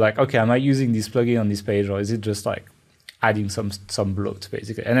 and then you're like, okay, am I using this plugin on this page, or is it just like adding some bloat,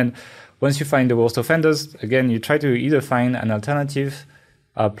 basically? And then once you find the worst offenders, again, you try to either find an alternative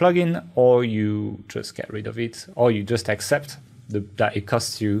plugin, or you just get rid of it, or you just accept that it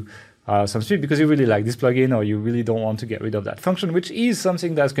costs you some speed because you really like this plugin, or you really don't want to get rid of that function, which is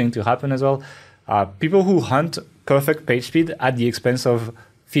something that's going to happen as well. People who hunt perfect page speed at the expense of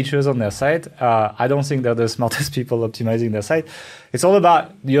features on their site, I don't think they're the smartest people optimizing their site. It's all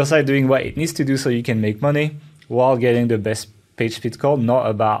about your site doing what it needs to do so you can make money while getting the best page speed score, not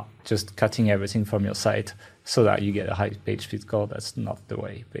about just cutting everything from your site so that you get a high page speed score. That's not the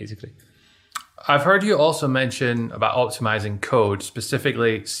way, basically. I've heard you also mention about optimizing code,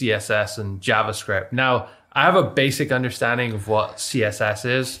 specifically CSS and JavaScript. Now, I have a basic understanding of what CSS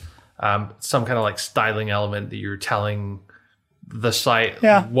is, some kind of like styling element that you're telling the site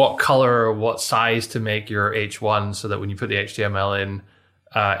what color or what size to make your H1 so that when you put the HTML in,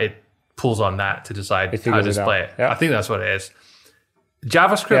 it pulls on that to decide how to display it. Yeah. I think that's what it is.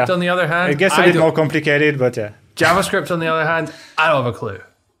 JavaScript, on the other hand, it gets a bit more complicated, but yeah. JavaScript, on the other hand, I don't have a clue.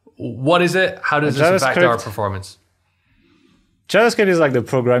 What is it? How does this affect our performance? JavaScript is like the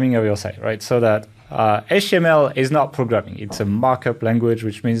programming of your site, right? So that HTML is not programming. It's a markup language,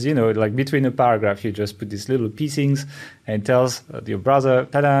 which means, like between a paragraph, you just put these little piecings and it tells your browser,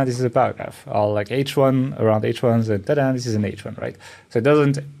 ta-da, this is a paragraph. Or like H1 around H1s, and ta-da, this is an H1, right? So it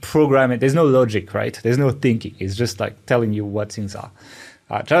doesn't program it. There's no logic, right? There's no thinking. It's just like telling you what things are.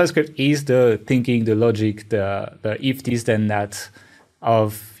 JavaScript is the thinking, the logic, the if this, then that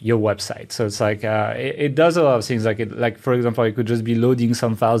of your website. So it's like it does a lot of things. Like for example, it could just be loading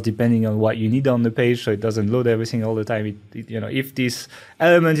some files depending on what you need on the page, so it doesn't load everything all the time. If this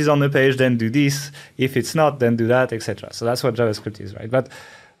element is on the page, then do this. If it's not, then do that, etc. So that's what JavaScript is, right? But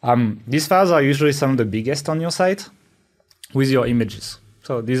these files are usually some of the biggest on your site with your images.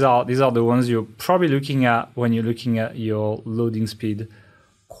 So these are the ones you're probably looking at when you're looking at your loading speed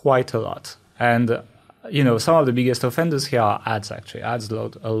quite a lot. And some of the biggest offenders here are ads, actually. Ads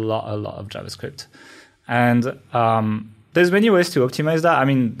load a lot of JavaScript. And there's many ways to optimize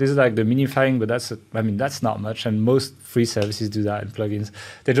that. This is like the minifying, but that's not much. And most free services do that in plugins.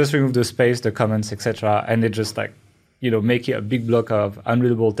 They just remove the space, the comments, etc. And they just make it a big block of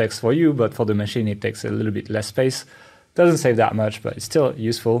unreadable text for you, but for the machine, it takes a little bit less space. Doesn't save that much, but it's still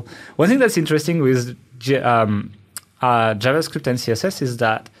useful. One thing that's interesting with JavaScript and CSS is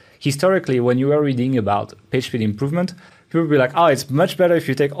that historically, when you were reading about page speed improvement, people would be like, oh, it's much better if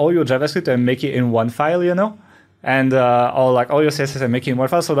you take all your JavaScript and make it in one file, and or like all your CSS and make it in one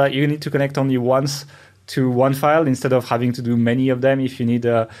file, so that you need to connect only once to one file instead of having to do many of them if you need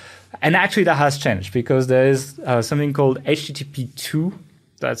and actually that has changed because there is something called HTTP2.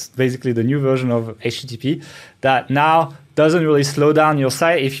 That's basically the new version of HTTP that now doesn't really slow down your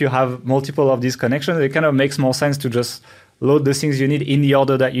site if you have multiple of these connections. It kind of makes more sense to just load the things you need in the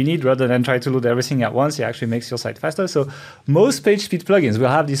order that you need rather than try to load everything at once. It actually makes your site faster. So most page speed plugins will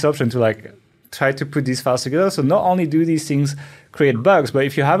have this option to like try to put these files together. So not only do these things create bugs, but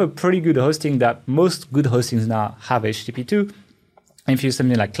if you have a pretty good hosting, that most good hostings now have HTTP2, and if you use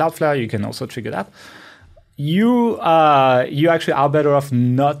something like Cloudflare, you can also trigger that. You actually are better off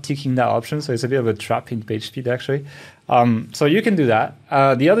not ticking that option. So it's a bit of a trap in page speed, actually. So you can do that.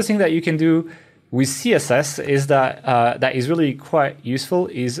 The other thing that you can do with CSS is that is really quite useful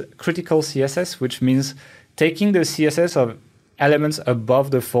is critical CSS, which means taking the CSS of elements above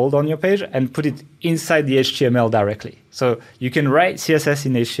the fold on your page and put it inside the HTML directly. So you can write CSS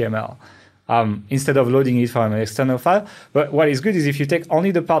in HTML instead of loading it from an external file. But what is good is if you take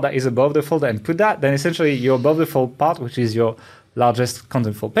only the part that is above the fold and put that, then essentially your above the fold part, which is your largest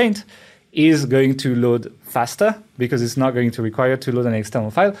contentful paint, is going to load faster because it's not going to require to load an external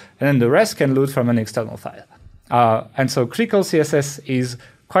file. And then the rest can load from an external file. And so critical CSS is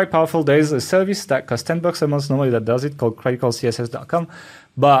quite powerful. There is a service that costs $10 a month normally that does it called criticalcss.com.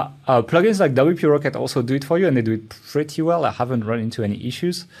 But plugins like WP Rocket also do it for you, and they do it pretty well. I haven't run into any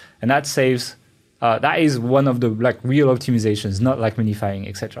issues, and that saves. That is one of the like real optimizations, not like minifying,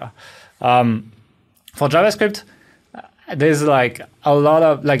 etc. For JavaScript, there's like a lot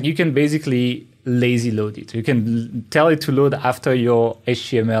of like you can basically lazy load it. You can tell it to load after your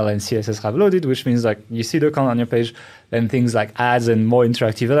HTML and CSS have loaded, which means like you see the content on your page, then things like ads and more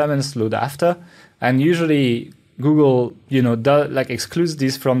interactive elements load after, and usually Google, excludes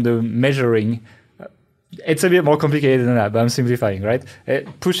this from the measuring. It's a bit more complicated than that, but I'm simplifying, right?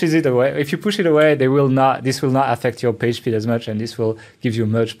 It pushes it away. If you push it away, this will not affect your page speed as much, and this will give you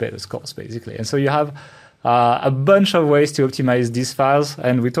much better scores, basically. And so you have a bunch of ways to optimize these files,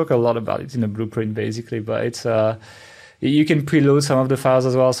 and we talk a lot about it in the blueprint, basically. But it's you can preload some of the files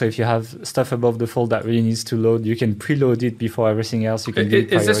as well. So if you have stuff above the fold that really needs to load, you can preload it before everything else. You can do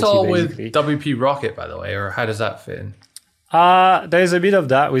Is this all basically with WP Rocket, by the way, or how does that fit in? There's a bit of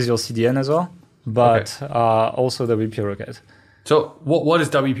that with your CDN as well, but also WP Rocket. So what does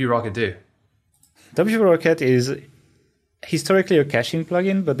WP Rocket do? WP Rocket is historically a caching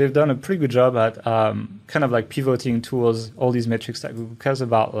plugin, but they've done a pretty good job at kind of like pivoting towards all these metrics that Google cares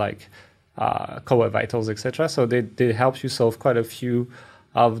about, like Core Web Vitals, etc. So they help you solve quite a few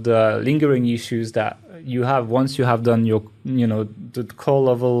of the lingering issues that you have once you have done your, the core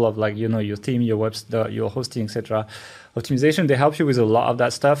level of like, your theme, your your hosting, etc. optimization. They help you with a lot of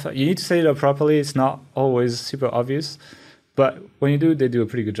that stuff. You need to set it up properly. It's not always super obvious, but when you do, they do a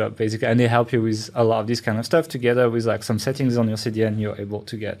pretty good job, basically. And they help you with a lot of this kind of stuff together with like some settings on your CDN you're able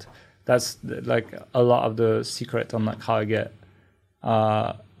to get. That's like a lot of the secret on like how I get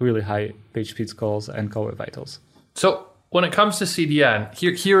really high page speed scores and Core Web Vitals. So when it comes to CDN,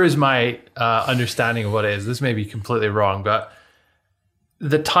 here is my understanding of what it is. This may be completely wrong, but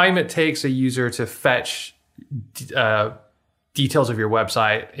the time it takes a user to fetch details of your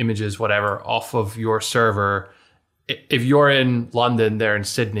website, images, whatever, off of your server, if you're in London, they're in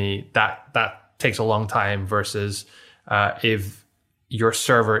Sydney, that takes a long time versus if your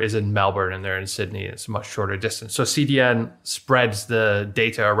server is in Melbourne and they're in Sydney, it's a much shorter distance. So CDN spreads the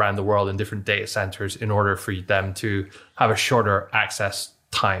data around the world in different data centers in order for them to have a shorter access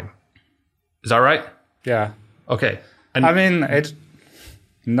time. Is that right? Yeah. Okay. And I mean, it's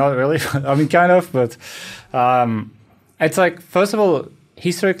not really. I mean, kind of, but it's like, first of all,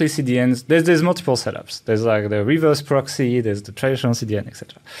 historically CDNs, there's multiple setups. There's like the reverse proxy, there's the traditional CDN,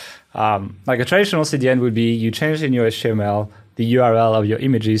 etc. Like a traditional CDN would be you change in your HTML the URL of your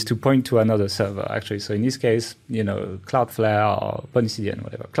images to point to another server, actually. So in this case, Cloudflare or BunnyCDN,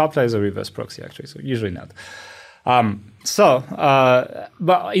 whatever. Cloudflare is a reverse proxy, actually, so usually not.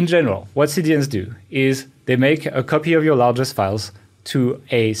 But in general, what CDNs do is they make a copy of your largest files to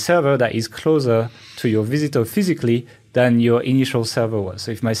a server that is closer to your visitor physically than your initial server was.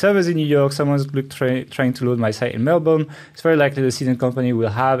 So if my server is in New York, someone's trying to load my site in Melbourne, it's very likely the CDN company will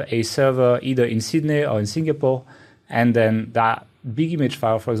have a server either in Sydney or in Singapore, and then that big image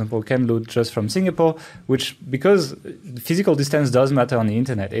file, for example, can load just from Singapore, which, because physical distance does matter on the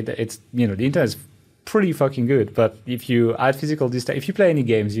internet, it's the internet is pretty fucking good. But if you add physical distance, if you play any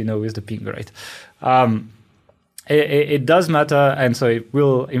games, with the ping rate, it does matter, and so it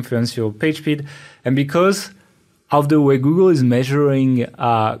will influence your page speed. And because of the way Google is measuring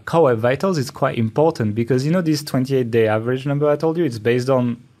Core Web Vitals, it's quite important because this 28-day average number I told you, it's based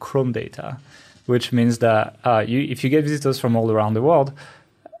on Chrome data, which means that if you get visitors from all around the world,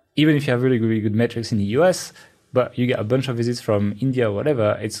 even if you have really, really good metrics in the US, but you get a bunch of visits from India or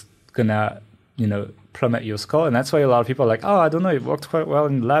whatever, it's gonna, plummet your score. And that's why a lot of people are like, oh, I don't know, it worked quite well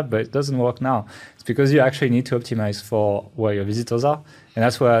in the lab, but it doesn't work now. It's because you actually need to optimize for where your visitors are. And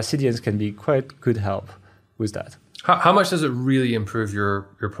that's where CDNs can be quite good help with that. How much does it really improve your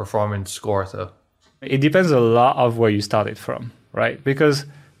performance score, though? It depends a lot of where you started from, right? Because,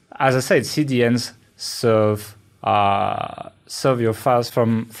 as I said, CDNs serve your files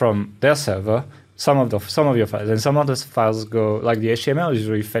from their server, some of your files, and some of those files go, like the HTML is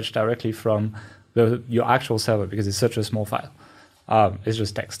usually fetched directly from your actual server because it's such a small file. It's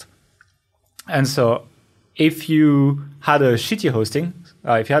just text. And so if you had a shitty hosting,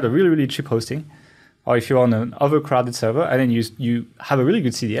 if you had a really, really cheap hosting, or if you're on an overcrowded server and then you have a really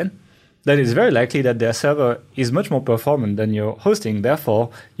good CDN, then it's very likely that their server is much more performant than your hosting. Therefore,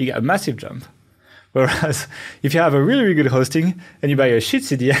 you get a massive jump. Whereas if you have a really, really good hosting and you buy a shit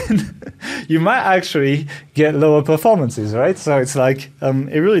CDN, you might actually get lower performances, right? So it's like,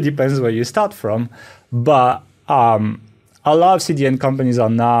 it really depends where you start from. But a lot of CDN companies are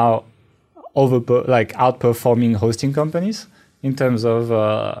now outperforming hosting companies in terms of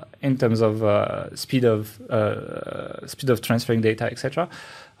speed of transferring data, etc.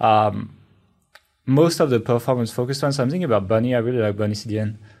 Most of the performance focused on something about Bunny. I really like Bunny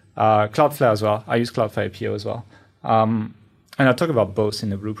CDN. Cloudflare as well. I use Cloudflare APO as well. And I'll talk about both in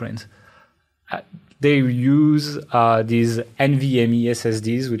the blueprint. They use these NVMe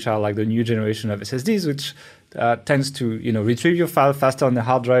SSDs, which are like the new generation of SSDs, which tends to retrieve your file faster on the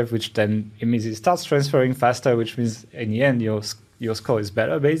hard drive, which then it means it starts transferring faster, which means in the end your score is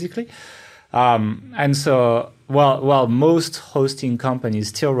better, basically. And so while most hosting companies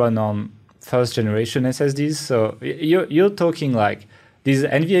still run on first generation SSDs, so you're talking like these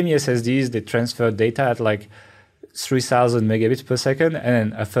NVMe SSDs, they transfer data at like 3,000 megabits per second,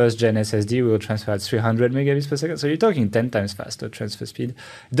 and then a first-gen SSD will transfer at 300 megabits per second. So you're talking 10 times faster transfer speed.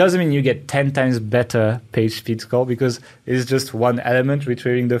 It doesn't mean you get 10 times better page speed score because it's just one element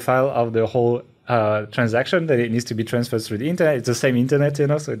retrieving the file of the whole transaction that it needs to be transferred through the internet. It's the same internet,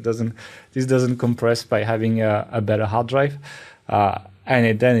 so this doesn't compress by having a better hard drive. And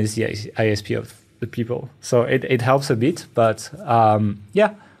it then is the ISP of the people. So it helps a bit, but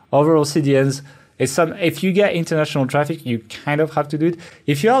overall CDNs, if you get international traffic, you kind of have to do it.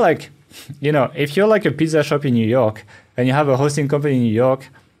 If you're like, if you're like a pizza shop in New York and you have a hosting company in New York,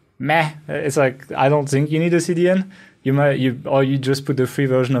 it's like, I don't think you need a CDN. You just put the free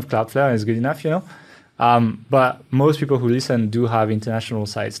version of Cloudflare and it's good enough, But most people who listen do have international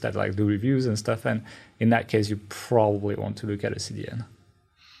sites that like do reviews and stuff. And in that case, you probably want to look at a CDN.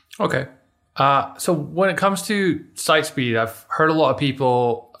 Okay. So when it comes to site speed, I've heard a lot of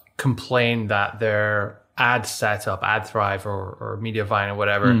people complain that their ad setup, AdThrive or Mediavine or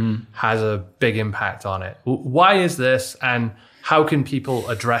whatever, has a big impact on it. Why is this, and how can people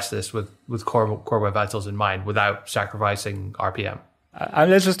address this with Core Web Vitals in mind without sacrificing RPM?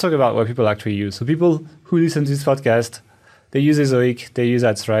 And let's just talk about what people actually use. So people who listen to this podcast, they use Ezoic, they use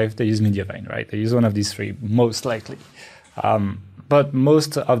AdThrive, they use Mediavine, right? They use one of these three, most likely. But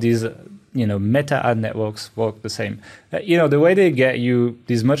most of these meta ad networks work the same. The way they get you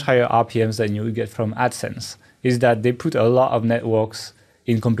these much higher RPMs than you would get from AdSense is that they put a lot of networks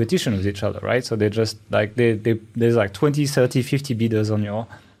in competition with each other, right? So they just like, there's like 20, 30, 50 bidders on your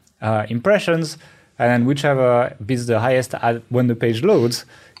impressions, and then whichever bids the highest ad when the page loads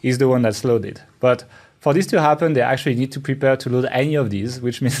is the one that's loaded. But for this to happen, they actually need to prepare to load any of these,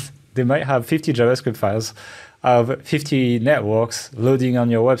 which means they might have 50 JavaScript files of 50 networks loading on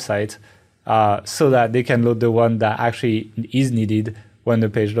your website, so that they can load the one that actually is needed when the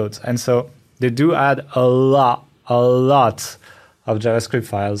page loads. And so they do add a lot of JavaScript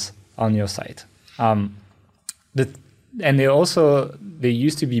files on your site. And they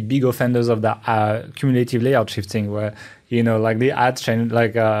used to be big offenders of that cumulative layout shifting, where like the ad chain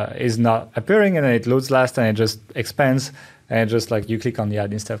is not appearing and then it loads last and it just expands and just like you click on the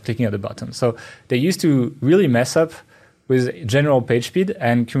ad instead of clicking at the bottom. So they used to really mess up with general page speed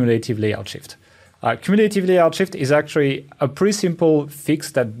and cumulative layout shift. Cumulative layout shift is actually a pretty simple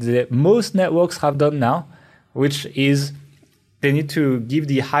fix that most networks have done now, which is they need to give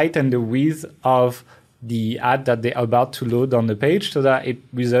the height and the width of the ad that they're about to load on the page so that it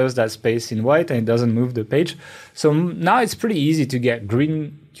reserves that space in white and it doesn't move the page. So now it's pretty easy to get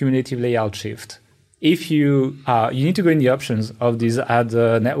green cumulative layout shift. If you need to go in the options of these ad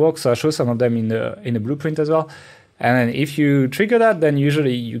networks, so I'll show some of them in the blueprint as well. And then if you trigger that, then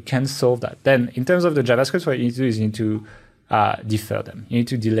usually you can solve that. Then in terms of the JavaScript, what you need to do is you need to defer them. You need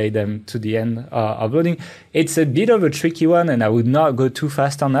to delay them to the end of loading. It's a bit of a tricky one, and I would not go too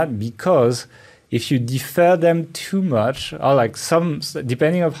fast on that because if you defer them too much, or like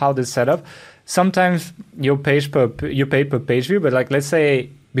depending on how they're set up, sometimes you pay per page view, but like let's say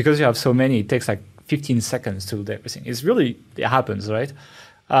because you have so many, it takes like 15 seconds to do everything. It happens, right?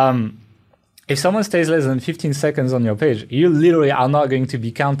 If someone stays less than 15 seconds on your page, you literally are not going to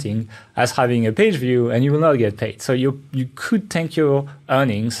be counting as having a page view and you will not get paid. So you could tank your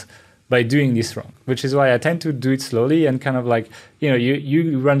earnings by doing this wrong, which is why I tend to do it slowly and kind of like,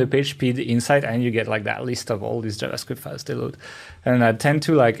 you run the page speed inside and you get like that list of all these JavaScript files they load. And I tend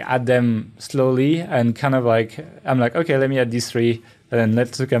to like add them slowly and kind of like, I'm like, okay, let me add these 3 and then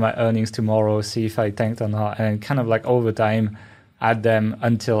let's look at my earnings tomorrow, see if I tanked or not. And kind of like over time, add them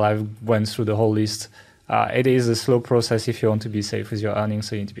until I've went through the whole list. It is a slow process if you want to be safe with your earnings,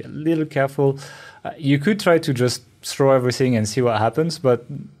 so you need to be a little careful. You could try to just throw everything and see what happens, but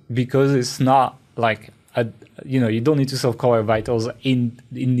because it's not like, you don't need to solve Core Web Vitals in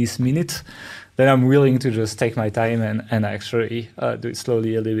this minute, then I'm willing to just take my time and actually do it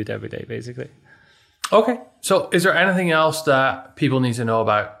slowly a little bit every day, basically. Okay. So is there anything else that people need to know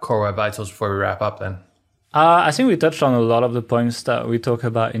about Core Web Vitals before we wrap up then? I think we touched on a lot of the points that we talk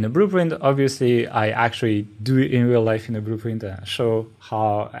about in the blueprint. Obviously, I actually do it in real life in the blueprint and show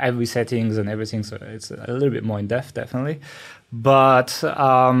how every settings and everything. So it's a little bit more in depth, definitely. But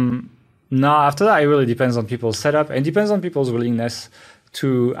now after that, it really depends on people's setup and depends on people's willingness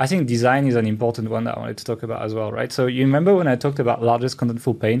to. I think design is an important one that I wanted to talk about as well, right? So you remember when I talked about largest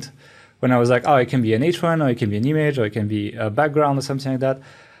contentful paint, when I was like, oh, it can be an H1 or it can be an image or it can be a background or something like that.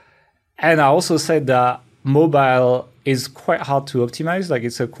 And I also said that mobile is quite hard to optimize. Like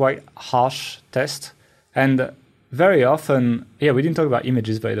it's a quite harsh test. And very often, we didn't talk about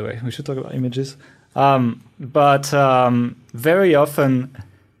images, by the way. We should talk about images. But very often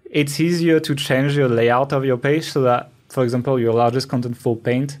it's easier to change your layout of your page so that, for example, your largest contentful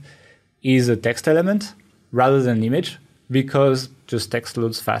paint is a text element rather than an image because just text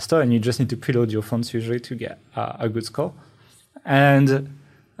loads faster and you just need to preload your fonts usually to get a good score. And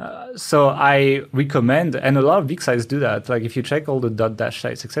so I recommend, and a lot of big sites do that. Like if you check all the .dash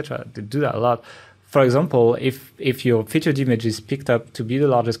sites, etc., they do that a lot. For example, if your featured image is picked up to be the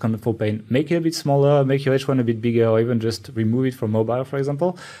largest contentful paint, make it a bit smaller, make your H1 a bit bigger, or even just remove it from mobile, for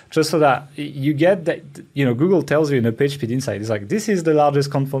example, just so that you get that, Google tells you in a page speed insight, it's like, this is the largest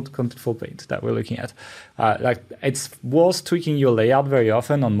contentful paint that we're looking at. Like it's worth tweaking your layout very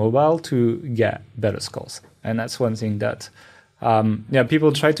often on mobile to get better scores. And that's one thing that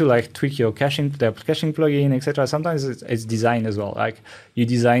people try to like tweak their caching plugin, etc. Sometimes it's design as well. Like you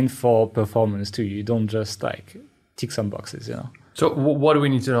design for performance too. You don't just like tick some boxes, So what do we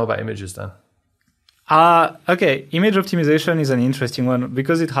need to know about images then? Okay, image optimization is an interesting one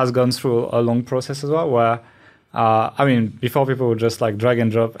because it has gone through a long process as well. Where before people would just like drag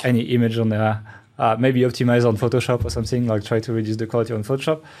and drop any image on there, maybe optimize on Photoshop or something, like try to reduce the quality on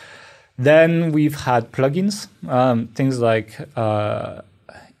Photoshop. Then we've had plugins, things like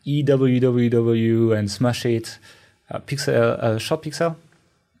EWWW and Smushit, Pixel, Short Pixel,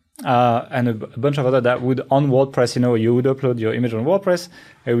 and a bunch of other that would on WordPress, you would upload your image on WordPress.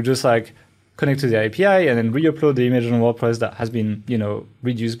 It would just like connect to the API and then re-upload the image on WordPress that has been,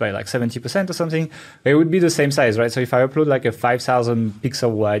 reduced by like 70% or something. It would be the same size, right? So if I upload like a 5,000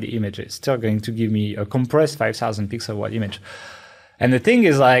 pixel wide image, it's still going to give me a compressed 5,000 pixel wide image. And the thing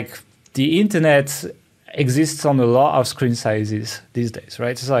is like, the internet exists on a lot of screen sizes these days,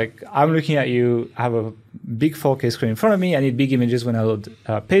 right? It's like I'm looking at you, I have a big 4K screen in front of me. I need big images when I load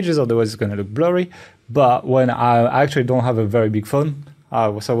pages, otherwise it's going to look blurry. But when I actually don't have a very big phone,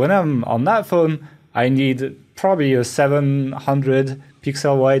 so when I'm on that phone, I need probably a 700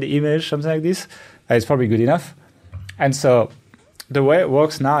 pixel wide image, something like this. It's probably good enough. And so the way it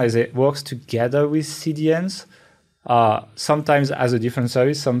works now is it works together with CDNs. Sometimes as a different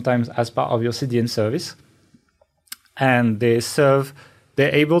service, sometimes as part of your CDN service. And they're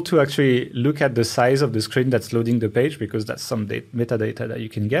able to actually look at the size of the screen that's loading the page because that's some metadata that you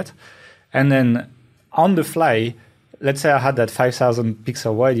can get. And then on the fly, let's say I had that 5,000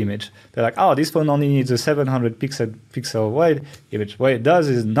 pixel wide image. They're like, oh, this phone only needs a 700 pixel wide image. What it does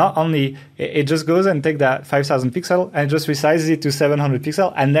is not only, it just goes and take that 5,000 pixel and just resizes it to 700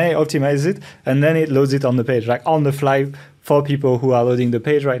 pixel, and then it optimizes it, and then it loads it on the page, like on the fly for people who are loading the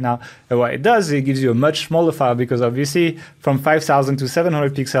page right now. And what it does, it gives you a much smaller file, because obviously from 5,000 to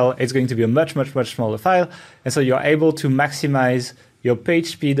 700 pixel, it's going to be a much, much, much smaller file. And so you're able to maximize your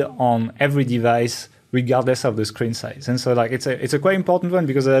page speed on every device, regardless of the screen size. And so like it's a quite important one,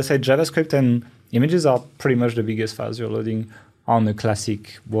 because as I said, JavaScript and images are pretty much the biggest files you're loading on a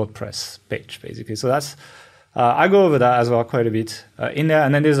classic WordPress page, basically. So that's, I go over that as well quite a bit in there.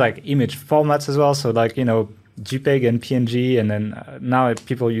 And then there's like image formats as well. So like, JPEG and PNG, and then now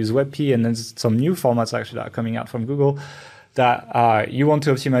people use WebP, and then some new formats actually that are coming out from Google that you want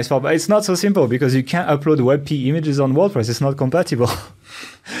to optimize for. But it's not so simple, because you can't upload WebP images on WordPress. It's not compatible.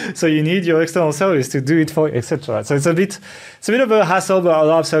 So you need your external service to do it for you, etc. So it's a bit of a hassle, but a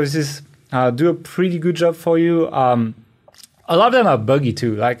lot of services do a pretty good job for you. A lot of them are buggy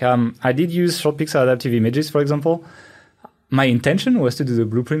too. Like I did use Short Pixel Adaptive Images, for example. My intention was to do the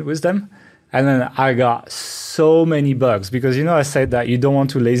blueprint with them. And then I got so many bugs, because, I said that you don't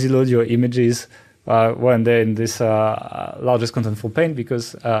want to lazy load your images when they're in this largest contentful pane,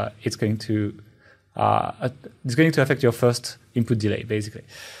 because it's going to affect your first input delay, basically.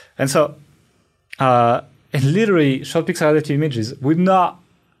 And so, and literally, Short Pixel Adaptive Images would not.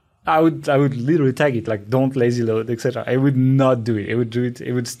 I would literally tag it like, don't lazy load, etc. I would not do it. It would do it.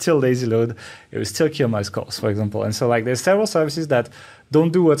 It would still lazy load. It would still kill my scores, for example. And so like there's several services that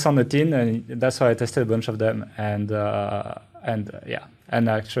don't do what's on the tin, and that's why I tested a bunch of them. And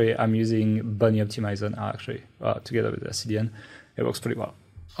actually I'm using Bunny Optimizer now, actually, together with the CDN. It works pretty well.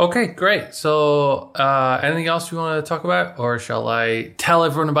 Okay, great. So anything else you want to talk about, or shall I tell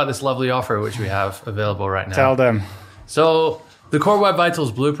everyone about this lovely offer which we have available right now? Tell them. So the Core Web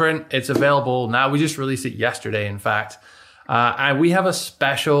Vitals Blueprint, it's available now. We just released it yesterday, in fact. And we have a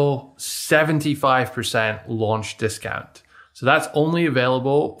special 75% launch discount. So that's only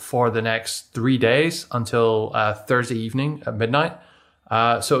available for the next 3 days until Thursday evening at midnight.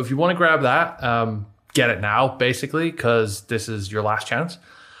 So if you want to grab that, get it now, basically, because this is your last chance.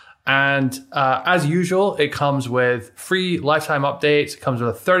 And as usual, it comes with free lifetime updates. It comes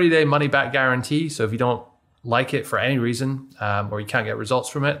with a 30-day money-back guarantee. So if you don't like it for any reason, or you can't get results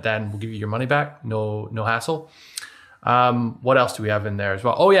from it, then we'll give you your money back. No hassle. What else do we have in there as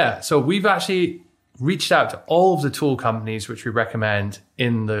well? Oh yeah, so we've actually reached out to all of the tool companies which we recommend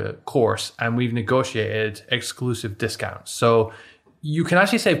in the course, and we've negotiated exclusive discounts. So you can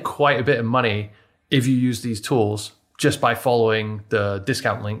actually save quite a bit of money if you use these tools just by following the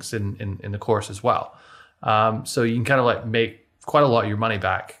discount links in the course as well. So you can kind of like make quite a lot of your money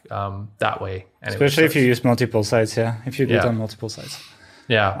back that way. Especially if you use multiple sites, yeah. If you do it on multiple sites.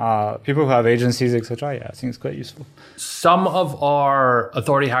 Yeah. People who have agencies, etc. Yeah, I think it's quite useful. Some of our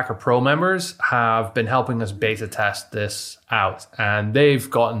Authority Hacker Pro members have been helping us beta test this out, and they've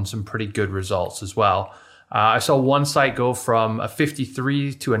gotten some pretty good results as well. I saw one site go from a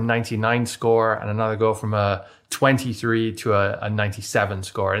 53 to a 99 score, and another go from a 23 to a 97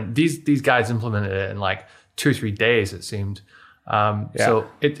 score. And these guys implemented it in like 2-3 days, it seemed. So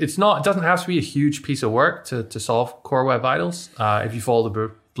it doesn't have to be a huge piece of work to solve Core Web Vitals. If you follow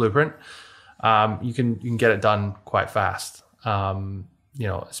the blueprint, you can get it done quite fast.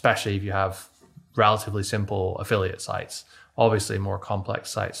 Especially if you have relatively simple affiliate sites. Obviously, more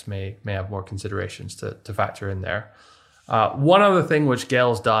complex sites may have more considerations to factor in there. One other thing which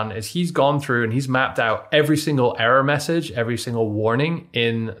Gail's done is he's gone through and he's mapped out every single error message, every single warning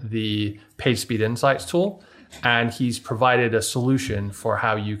in the PageSpeed Insights tool. And he's provided a solution for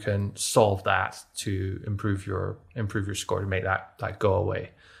how you can solve that to improve your score, to make that go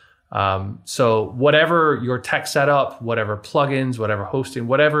away. So whatever your tech setup, whatever plugins, whatever hosting,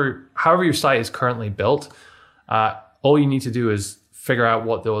 however your site is currently built, all you need to do is figure out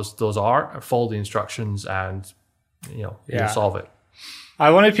what those are, follow the instructions, and you'll solve it. I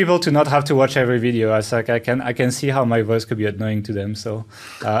wanted people to not have to watch every video. I was like, I can see how my voice could be annoying to them. So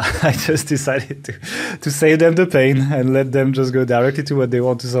I just decided to save them the pain and let them just go directly to what they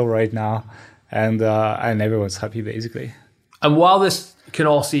want to solve right now. And everyone's happy, basically. And while this can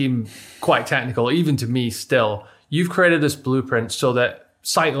all seem quite technical, even to me still, you've created this blueprint so that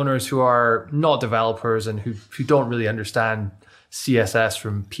site owners who are not developers and who don't really understand CSS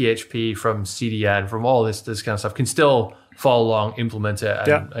from PHP, from CDN, from all this kind of stuff can still follow along, implement it,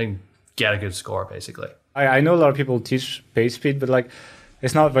 and get a good score, basically. I know a lot of people teach PageSpeed, but like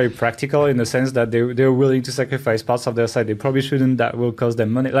it's not very practical in the sense that they're willing to sacrifice parts of their site. They probably shouldn't. That will cost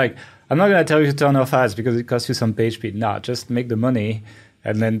them money. Like, I'm not going to tell you to turn off ads because it costs you some page speed. No, just make the money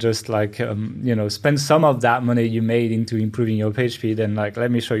and then just like, spend some of that money you made into improving your page speed and like,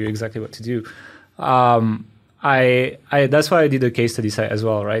 let me show you exactly what to do. That's why I did a case study site as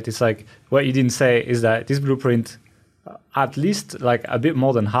well, right? It's like what you didn't say is that this blueprint, at least like a bit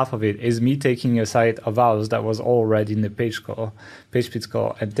more than half of it is me taking a site of ours that was already in the page speed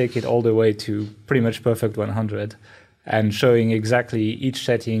score, and take it all the way to pretty much perfect 100 and showing exactly each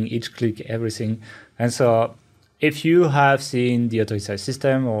setting, each click, everything. And so if you have seen the Authority Site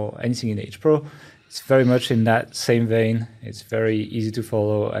System or anything in H Pro, it's very much in that same vein. It's very easy to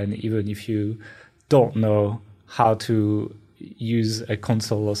follow. And even if you don't know how to use a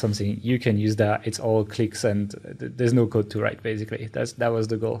console or something, you can use that. It's all clicks and there's no code to write, basically. That was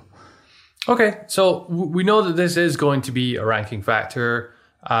the goal. Okay, so we know that this is going to be a ranking factor.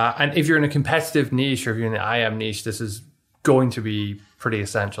 And if you're in a competitive niche or if you're in the IAM niche, this is going to be pretty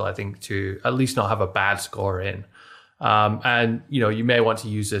essential, I think, to at least not have a bad score in. And you may want to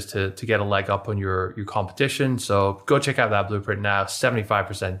use this to get a leg up on your competition. So go check out that blueprint now.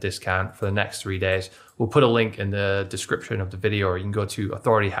 75% discount for the next 3 days. We'll put a link in the description of the video, or you can go to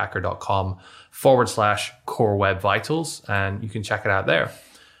authorityhacker.com/Core Web Vitals, and you can check it out there.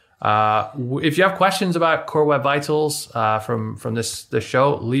 If you have questions about Core Web Vitals from this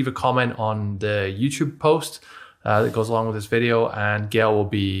show, leave a comment on the YouTube post that goes along with this video, and Gael will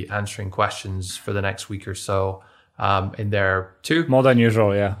be answering questions for the next week or so in there too. More than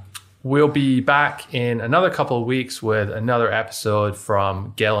usual, yeah. We'll be back in another couple of weeks with another episode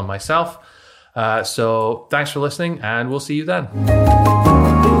from Gael and myself. So thanks for listening, and we'll see you then.